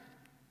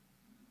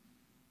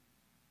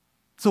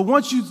 So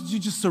once you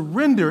just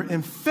surrender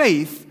in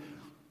faith,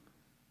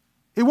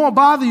 it won't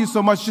bother you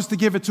so much just to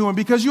give it to Him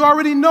because you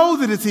already know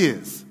that it's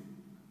His.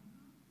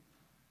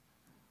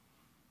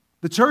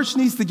 The church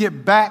needs to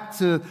get back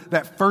to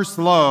that first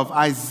love,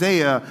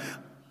 Isaiah,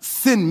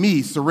 send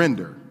me,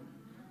 surrender.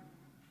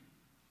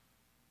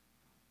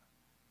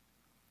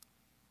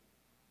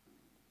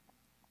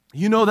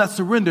 You know that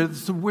surrender,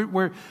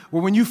 where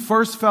when you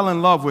first fell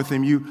in love with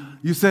Him,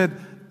 you said,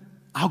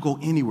 I'll go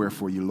anywhere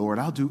for you, Lord.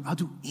 I'll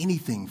do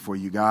anything for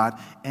you, God,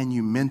 and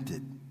you meant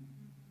it.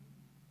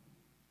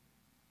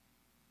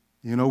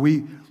 You know,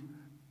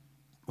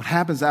 what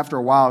happens after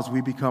a while is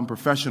we become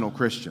professional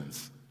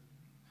Christians.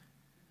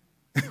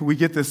 We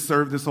get this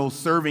whole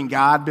serving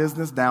God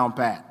business down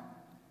pat.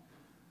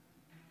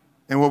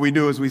 And what we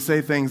do is we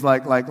say things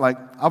like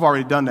I've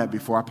already done that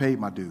before. I paid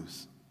my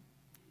dues.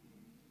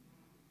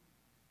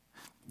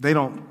 They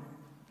don't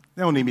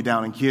need me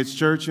down in kids'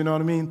 church, you know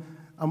what I mean?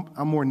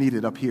 I'm more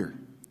needed up here,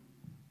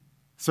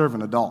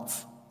 serving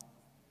adults.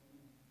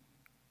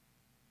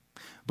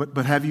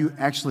 But have you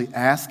actually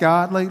asked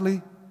God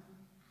lately?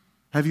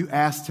 Have you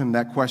asked Him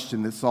that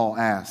question that Saul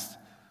asked?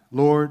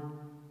 Lord,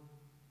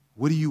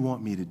 what do you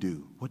want me to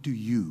do? What do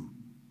you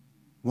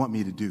want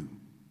me to do?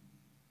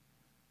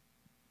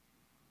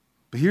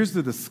 But here's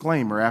the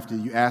disclaimer after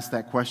you ask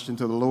that question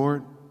to the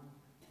Lord.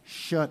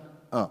 Shut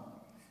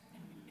up.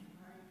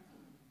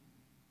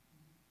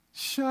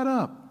 Shut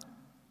up.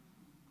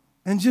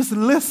 And just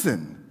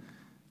listen.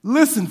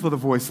 Listen for the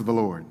voice of the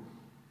Lord.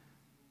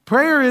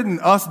 Prayer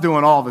isn't us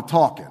doing all the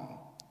talking.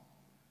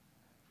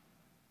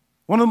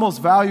 One of the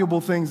most valuable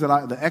things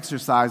the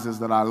exercises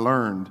that I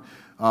learned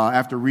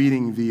after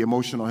reading the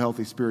Emotional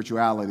Healthy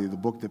Spirituality, the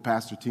book that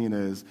Pastor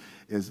Tina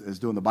is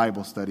doing the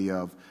Bible study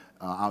of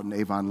out in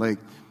Avon Lake,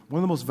 one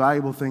of the most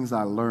valuable things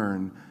I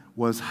learned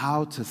was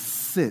how to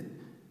sit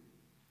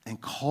and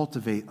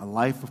cultivate a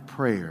life of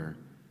prayer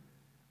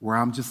where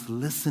I'm just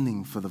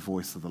listening for the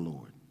voice of the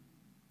Lord.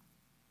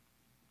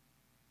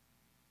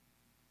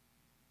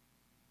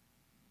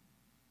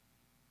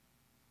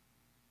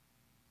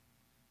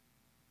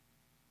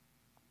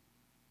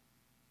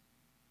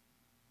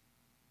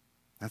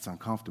 That's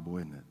uncomfortable,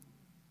 isn't it?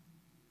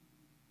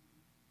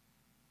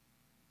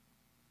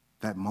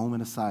 That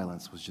moment of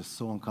silence was just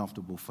so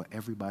uncomfortable for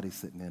everybody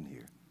sitting in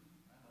here.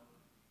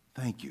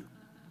 Thank you.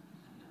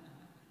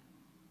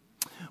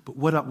 But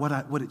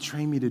what it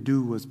trained me to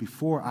do was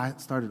before I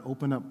started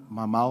opening up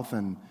my mouth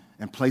and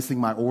placing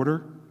my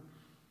order,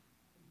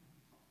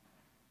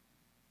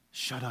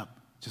 shut up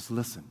Just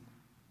listen.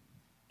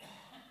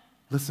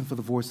 Listen for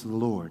the voice of the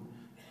Lord.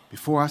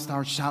 Before I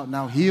start shouting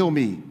out, heal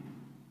me,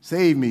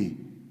 save me,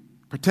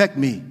 protect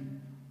me.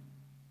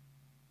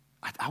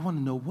 I want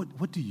to know,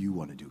 what do you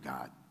want to do,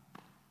 God?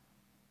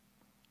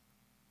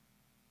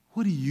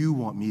 What do you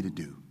want me to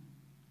do?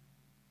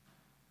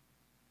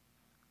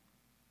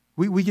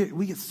 We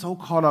get so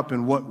caught up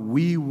in what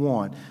we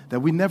want that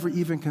we never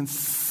even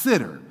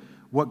consider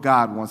what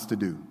God wants to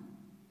do.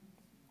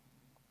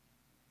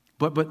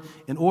 But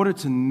in order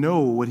to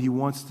know what he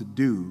wants to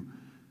do,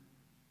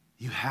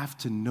 you have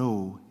to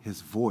know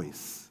his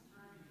voice.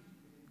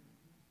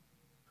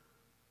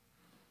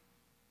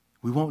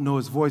 We won't know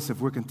his voice if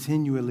we're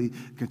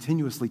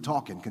continuously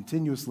talking,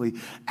 continuously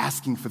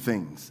asking for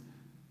things.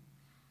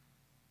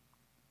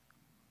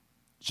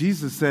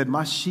 Jesus said,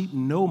 my sheep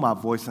know my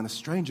voice, and a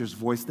stranger's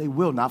voice they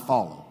will not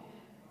follow.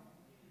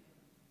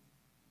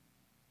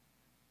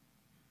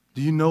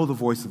 Do you know the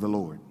voice of the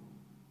Lord?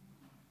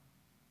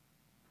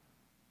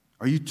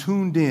 Are you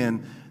tuned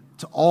in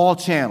to all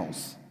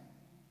channels?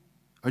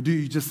 Or do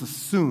you just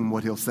assume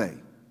what he'll say?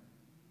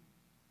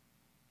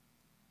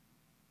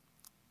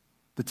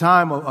 The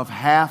time of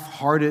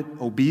half-hearted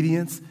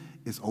obedience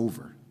is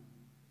over.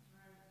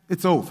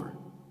 It's over.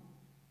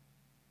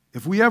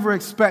 If we ever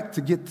expect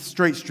to get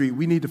straight street,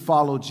 we need to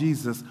follow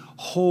Jesus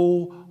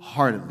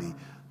wholeheartedly,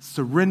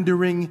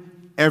 surrendering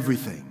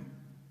everything.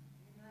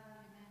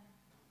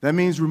 That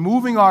means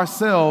removing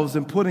ourselves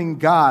and putting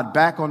God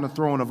back on the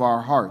throne of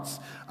our hearts,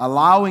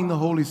 allowing the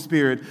Holy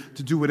Spirit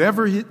to do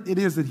whatever it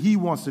is that he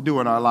wants to do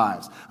in our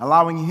lives,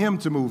 allowing him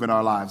to move in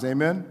our lives.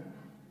 Amen?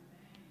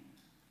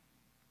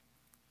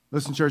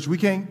 Listen, church, we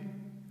can't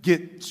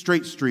get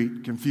straight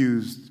street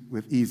confused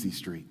with easy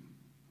street.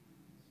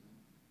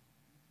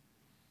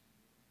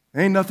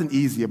 There ain't nothing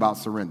easy about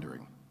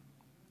surrendering.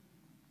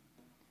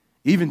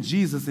 Even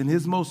Jesus, in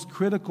his most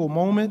critical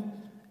moment,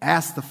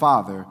 asked the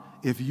Father,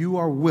 if you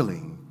are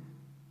willing,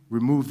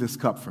 remove this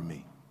cup from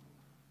me.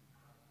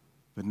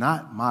 But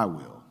not my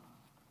will,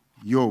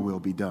 your will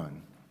be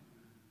done.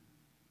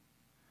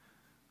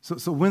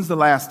 So when's the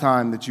last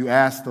time that you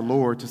asked the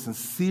Lord to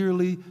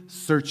sincerely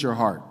search your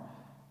heart?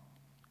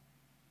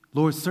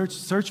 Lord,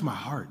 search my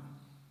heart.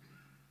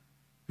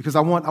 Because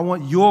I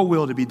want your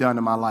will to be done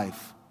in my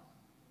life,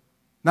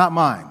 not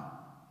mine.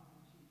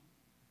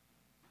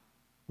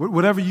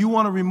 Whatever you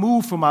want to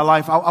remove from my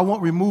life, I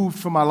want removed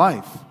from my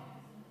life.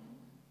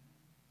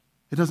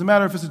 It doesn't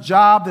matter if it's a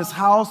job, this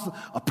house,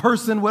 a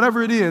person,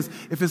 whatever it is.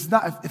 If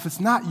it's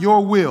not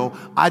your will,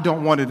 I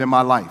don't want it in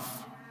my life.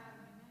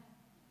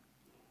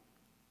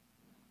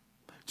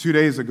 2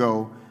 days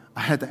ago,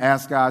 I had to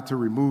ask God to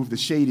remove the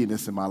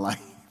shadiness in my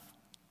life.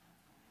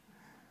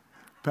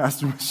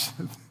 Pastor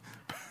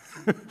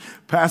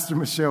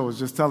Michelle was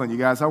just telling you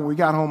guys how we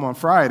got home on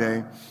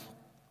Friday.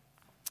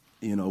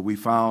 You know, we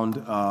found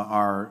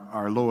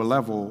our lower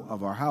level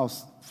of our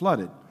house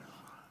flooded.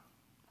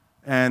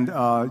 And,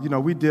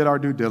 we did our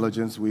due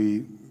diligence.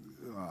 We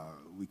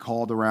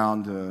called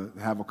around to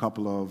have a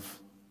couple of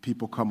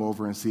people come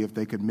over and see if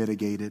they could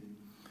mitigate it.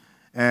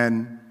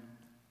 And,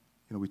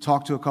 we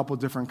talked to a couple of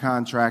different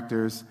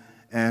contractors.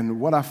 And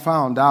what I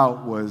found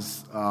out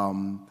was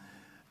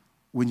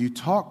when you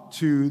talk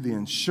to the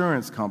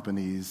insurance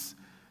companies,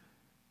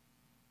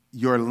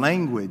 your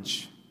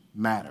language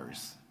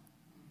matters.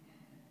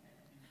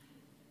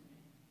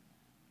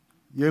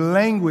 Your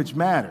language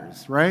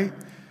matters, right?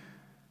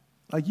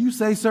 Like you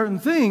say certain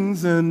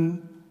things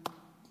and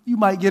you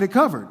might get it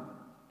covered.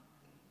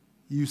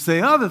 You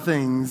say other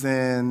things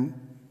and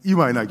you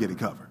might not get it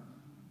covered,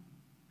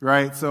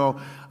 right? So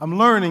I'm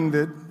learning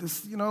that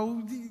this,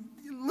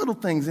 little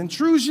things.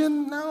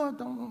 Intrusion? No,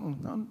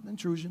 don't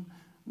intrusion.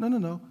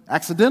 No.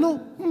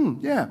 Accidental?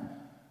 Yeah.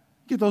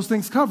 Get those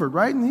things covered,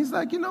 right? And he's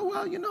like,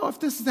 if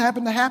this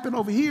happened to happen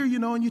over here,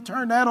 and you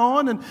turn that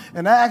on and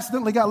that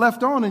accidentally got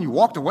left on and you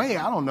walked away,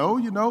 I don't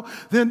know,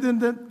 then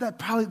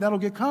that'll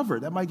get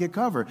covered. That might get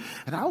covered.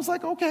 And I was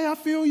like, okay, I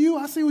feel you.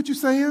 I see what you're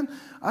saying.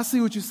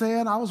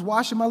 I was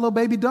washing my little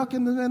baby duck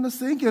in the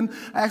sink and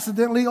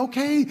accidentally,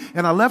 okay.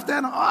 And I left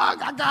that.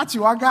 I got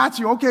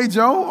you. Okay,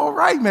 Joe. All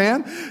right,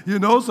 man.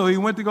 So he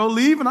went to go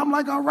leave and I'm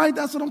like, all right,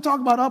 that's what I'm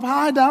talking about. Up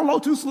high, down low,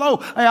 too slow.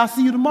 Hey, I'll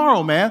see you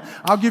tomorrow, man.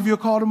 I'll give you a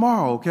call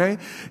tomorrow, okay?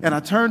 And I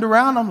turned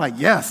around. I'm like,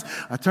 yes.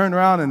 I turned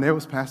around, and there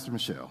was Pastor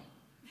Michelle.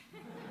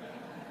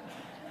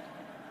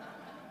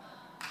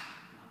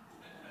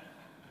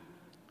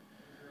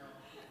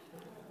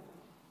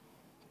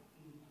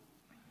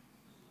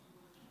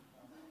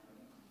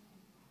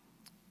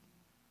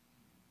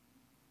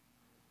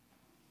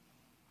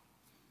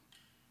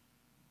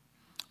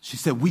 She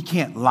said, we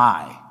can't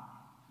lie.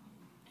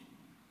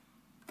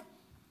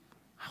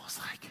 I was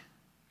like,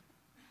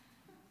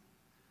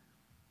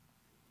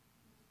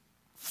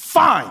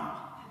 fine.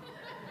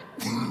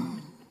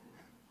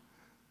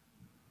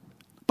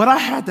 But I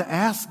had to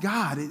ask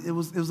God. It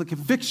was a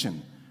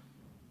conviction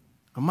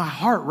of my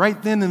heart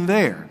right then and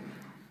there.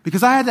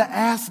 Because I had to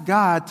ask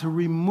God to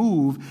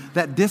remove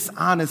that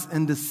dishonest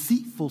and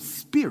deceitful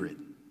spirit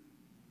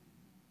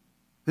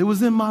that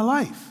was in my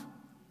life.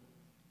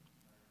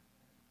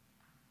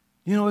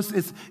 You know,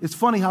 it's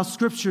funny how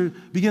Scripture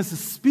begins to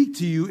speak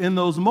to you in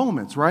those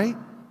moments, right?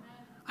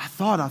 I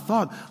thought,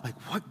 like,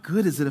 what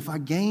good is it if I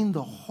gain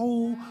the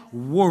whole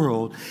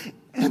world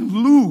and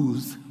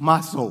lose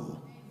my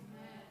soul?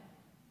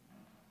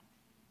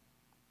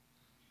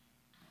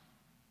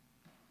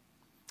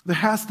 There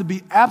has to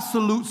be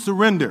absolute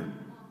surrender,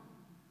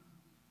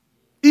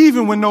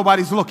 even when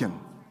nobody's looking.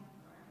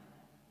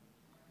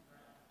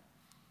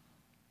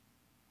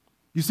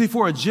 You see,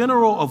 for a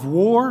general of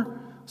war,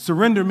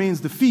 surrender means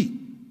defeat.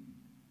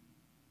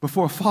 But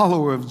for a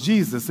follower of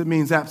Jesus, it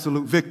means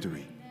absolute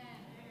victory.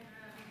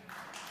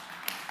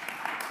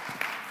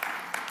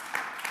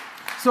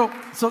 So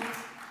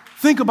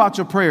think about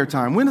your prayer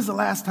time. When is the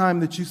last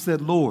time that you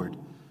said, Lord,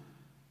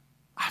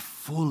 I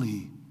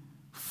fully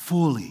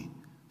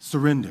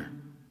surrender?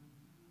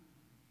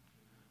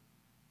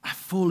 I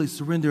fully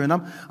surrender. And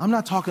I'm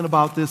not talking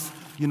about this,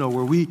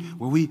 where we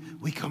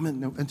come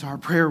into our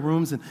prayer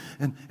rooms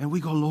and we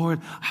go,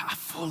 Lord, I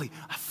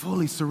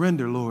fully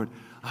surrender, Lord.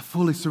 I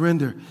fully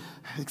surrender,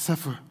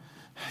 except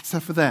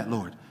for that,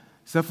 Lord.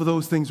 Except for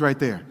those things right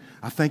there.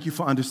 I thank you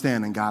for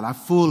understanding, God. I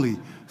fully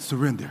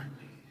surrender.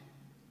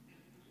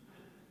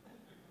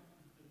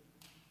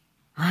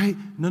 Right?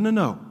 No,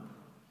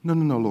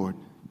 Lord.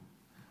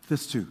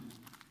 This too.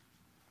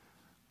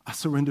 I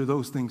surrender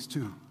those things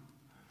too.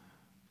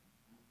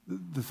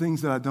 The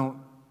things that I don't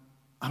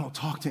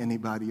talk to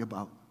anybody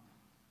about.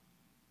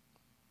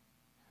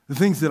 The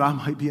things that I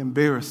might be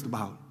embarrassed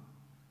about.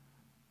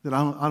 That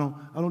I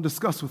don't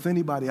discuss with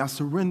anybody. I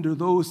surrender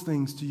those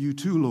things to you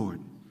too, Lord.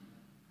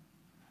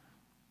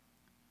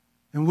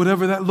 And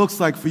whatever that looks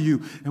like for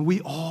you, and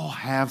we all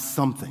have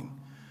something.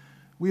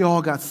 We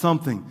all got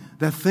something.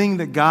 That thing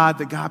that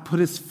God put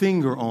his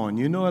finger on.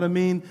 You know what I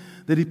mean?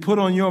 That he put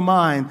on your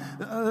mind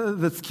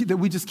that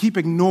we just keep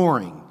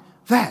ignoring.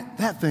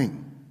 That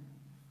thing.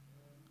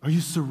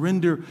 You're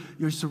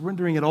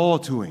surrendering it all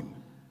to him.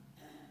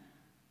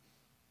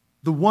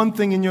 The one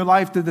thing in your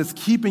life that's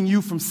keeping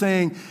you from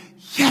saying,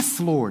 yes,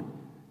 Lord.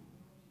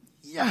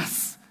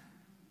 Yes.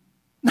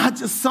 Not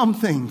just some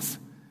things.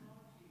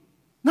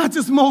 Not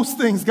just most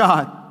things,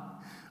 God.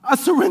 I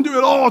surrender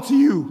it all to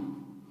you.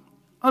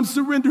 I'm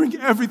surrendering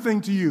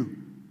everything to you.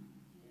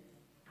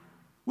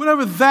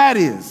 Whatever that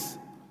is.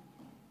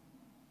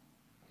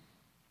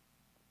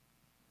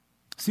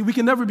 See, we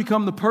can never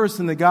become the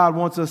person that God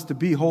wants us to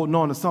be holding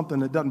on to something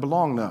that doesn't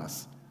belong to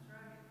us.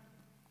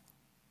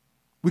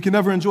 We can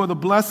never enjoy the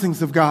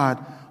blessings of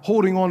God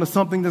holding on to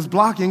something that's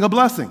blocking a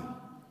blessing.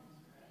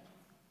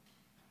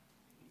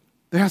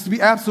 There has to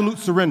be absolute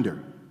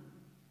surrender.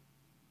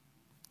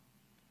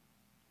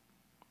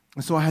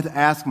 And so I had to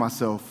ask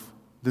myself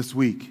this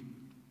week,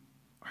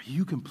 are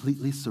you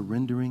completely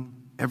surrendering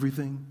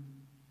everything?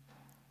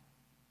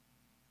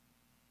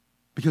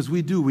 Because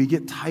we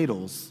get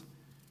titles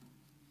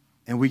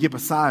and we get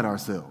beside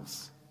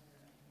ourselves.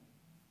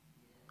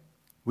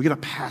 We get a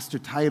pastor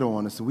title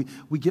on us and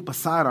we get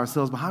beside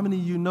ourselves. But how many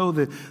of you know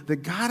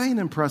that God ain't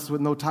impressed with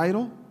no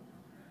title?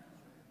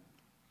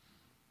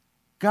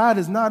 God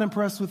is not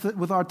impressed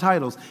with our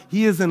titles.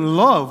 He is in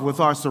love with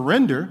our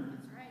surrender.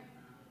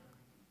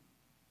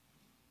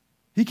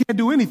 He can't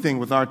do anything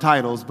with our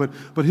titles, but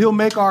he'll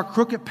make our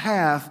crooked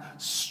path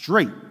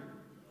straight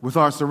with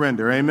our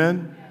surrender.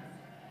 Amen?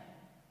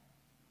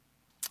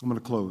 I'm going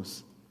to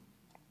close.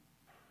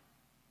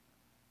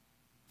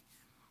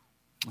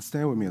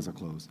 Stand with me as I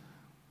close.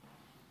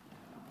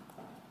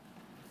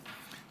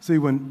 See,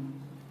 when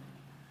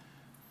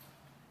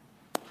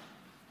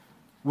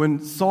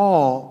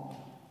Saul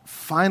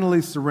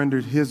finally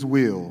surrendered his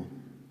will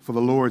for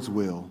the Lord's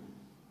will,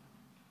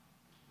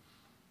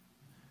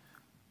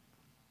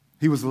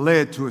 he was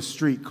led to a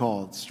street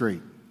called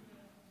Straight.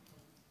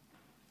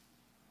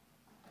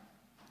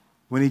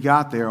 When he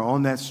got there,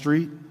 on that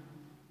street,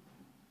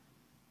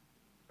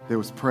 there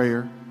was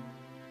prayer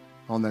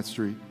on that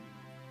street.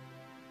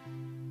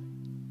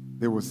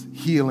 There was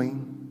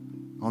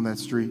healing on that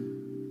street.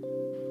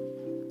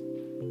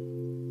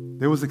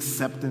 There was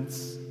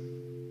acceptance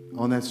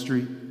on that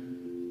street.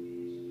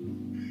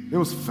 There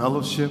was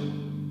fellowship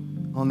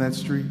on that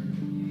street.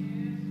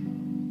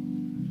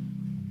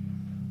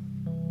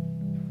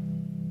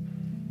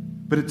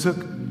 But it took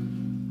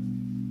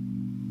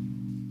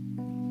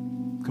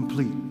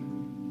complete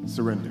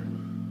surrender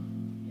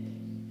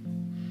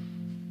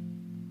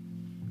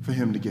for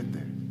him to get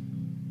there.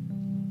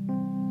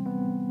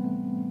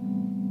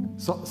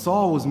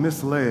 Saul was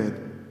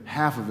misled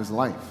half of his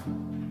life,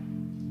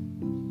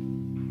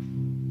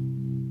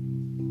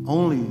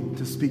 only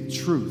to speak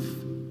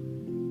truth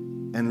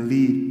and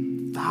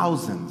lead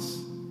thousands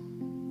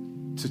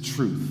to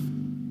truth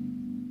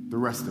the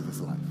rest of his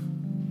life.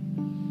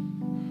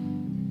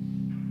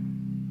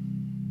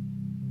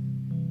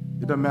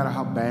 It doesn't matter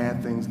how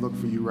bad things look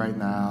for you right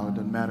now. It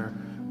doesn't matter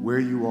where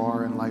you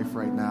are in life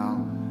right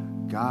now.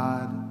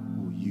 God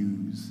will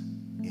use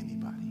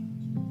anybody.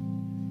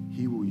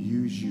 He will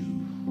use you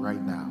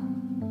right now.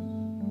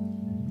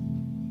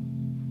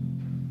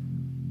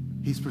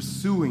 He's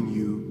pursuing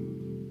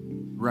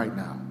you right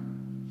now.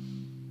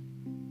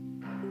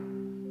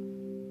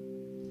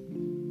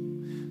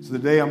 So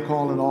today I'm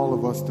calling all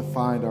of us to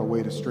find our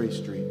way to Straight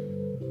Street.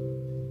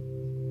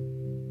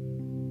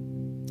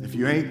 If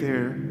you ain't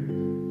there,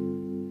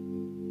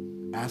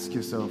 ask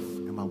yourself,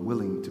 am I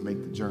willing to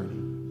make the journey?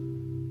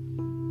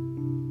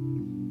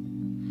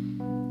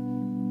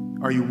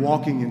 Are you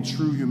walking in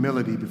true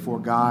humility before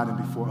God and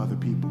before other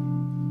people?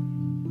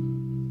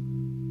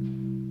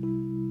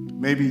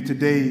 Maybe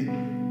today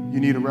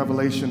you need a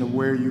revelation of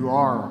where you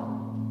are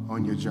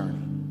on your journey.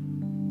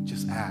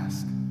 Just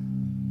ask.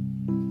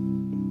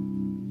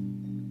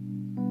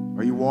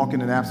 Are you walking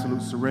in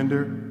absolute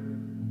surrender,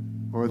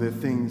 or are there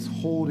things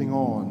holding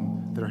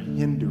on that are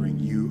hindering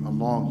you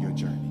along your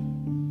journey?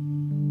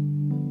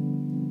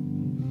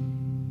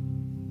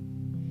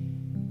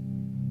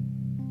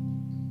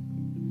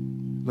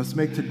 Let's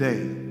make today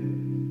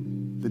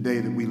the day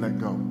that we let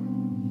go.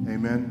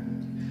 Amen.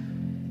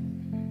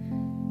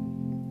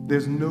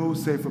 There's no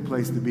safer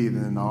place to be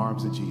than in the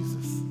arms of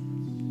Jesus.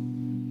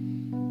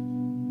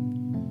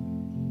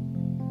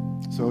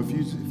 So if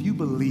you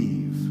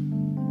believe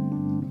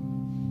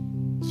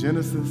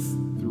Genesis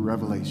through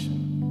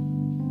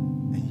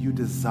Revelation and you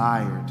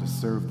desire to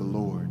serve the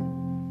Lord,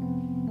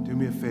 do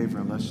me a favor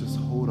and let's just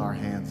hold our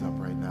hands up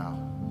right now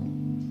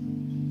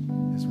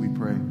as we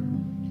pray.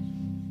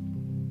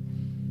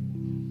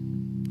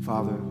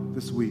 Father,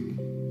 this week,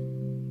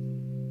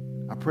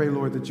 I pray,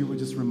 Lord, that you would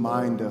just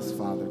remind us,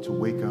 Father, to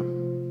wake up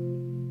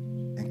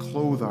and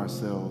clothe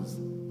ourselves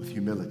with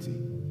humility.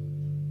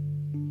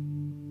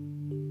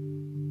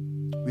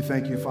 We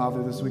thank you,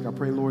 Father, this week. I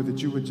pray, Lord,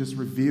 that you would just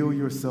reveal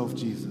yourself,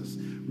 Jesus.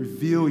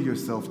 Reveal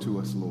yourself to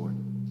us, Lord.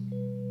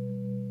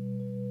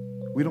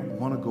 We don't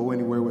want to go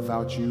anywhere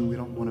without you. We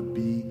don't want to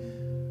be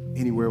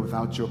anywhere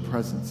without your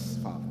presence,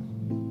 Father.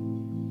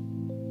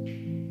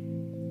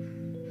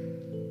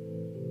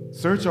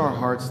 Search our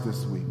hearts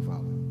this week,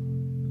 Father.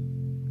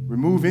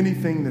 Remove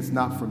anything that's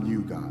not from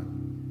you, God.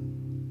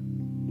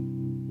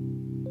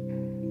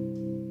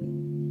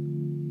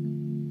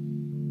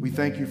 We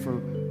thank you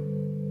for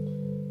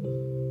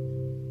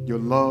your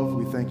love.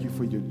 We thank you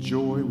for your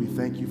joy. We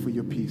thank you for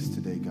your peace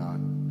today, God.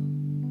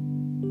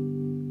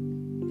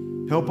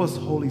 Help us,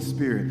 Holy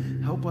Spirit.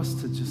 Help us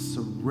to just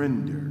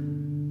surrender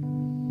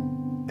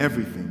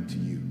everything to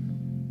you.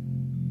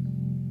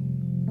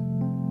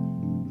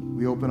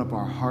 We open up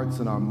our hearts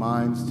and our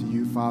minds to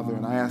you, Father,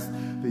 and I ask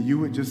that you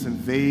would just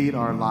invade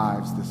our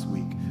lives this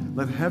week.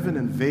 Let heaven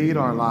invade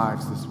our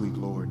lives this week,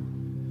 Lord.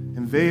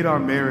 Invade our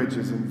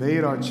marriages,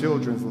 invade our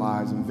children's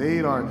lives,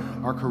 invade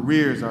our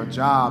careers, our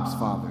jobs,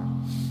 Father.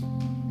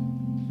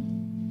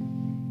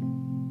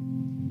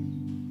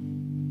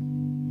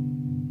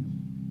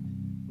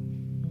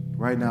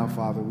 Right now,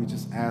 Father, we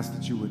just ask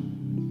that you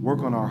would work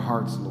on our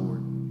hearts,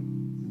 Lord,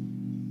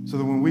 so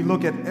that when we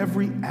look at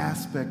every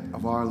aspect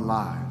of our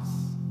lives,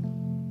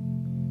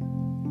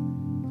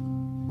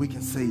 we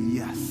can say,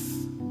 yes,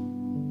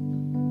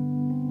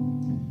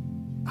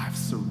 I've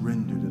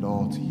surrendered it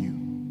all to you.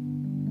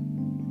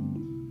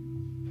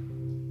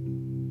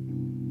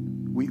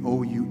 We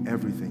owe you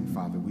everything,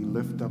 Father. We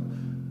lift up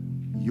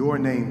your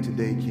name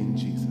today, King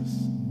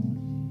Jesus.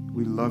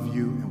 We love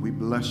you and we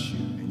bless you.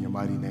 In your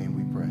mighty name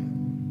we pray.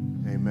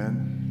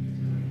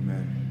 Amen.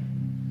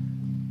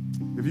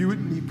 Amen. If you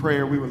would need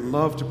prayer, we would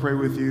love to pray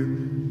with you.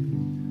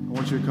 I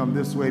want you to come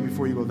this way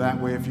before you go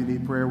that way. If you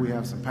need prayer, we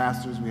have some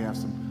pastors. We have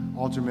some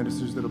altar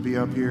ministers that'll be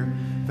up here.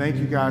 Thank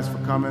you guys for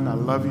coming. I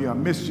love you. I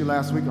missed you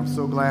last week. I'm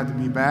so glad to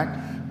be back.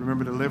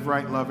 Remember to live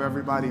right, love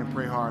everybody, and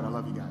pray hard. I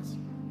love you guys.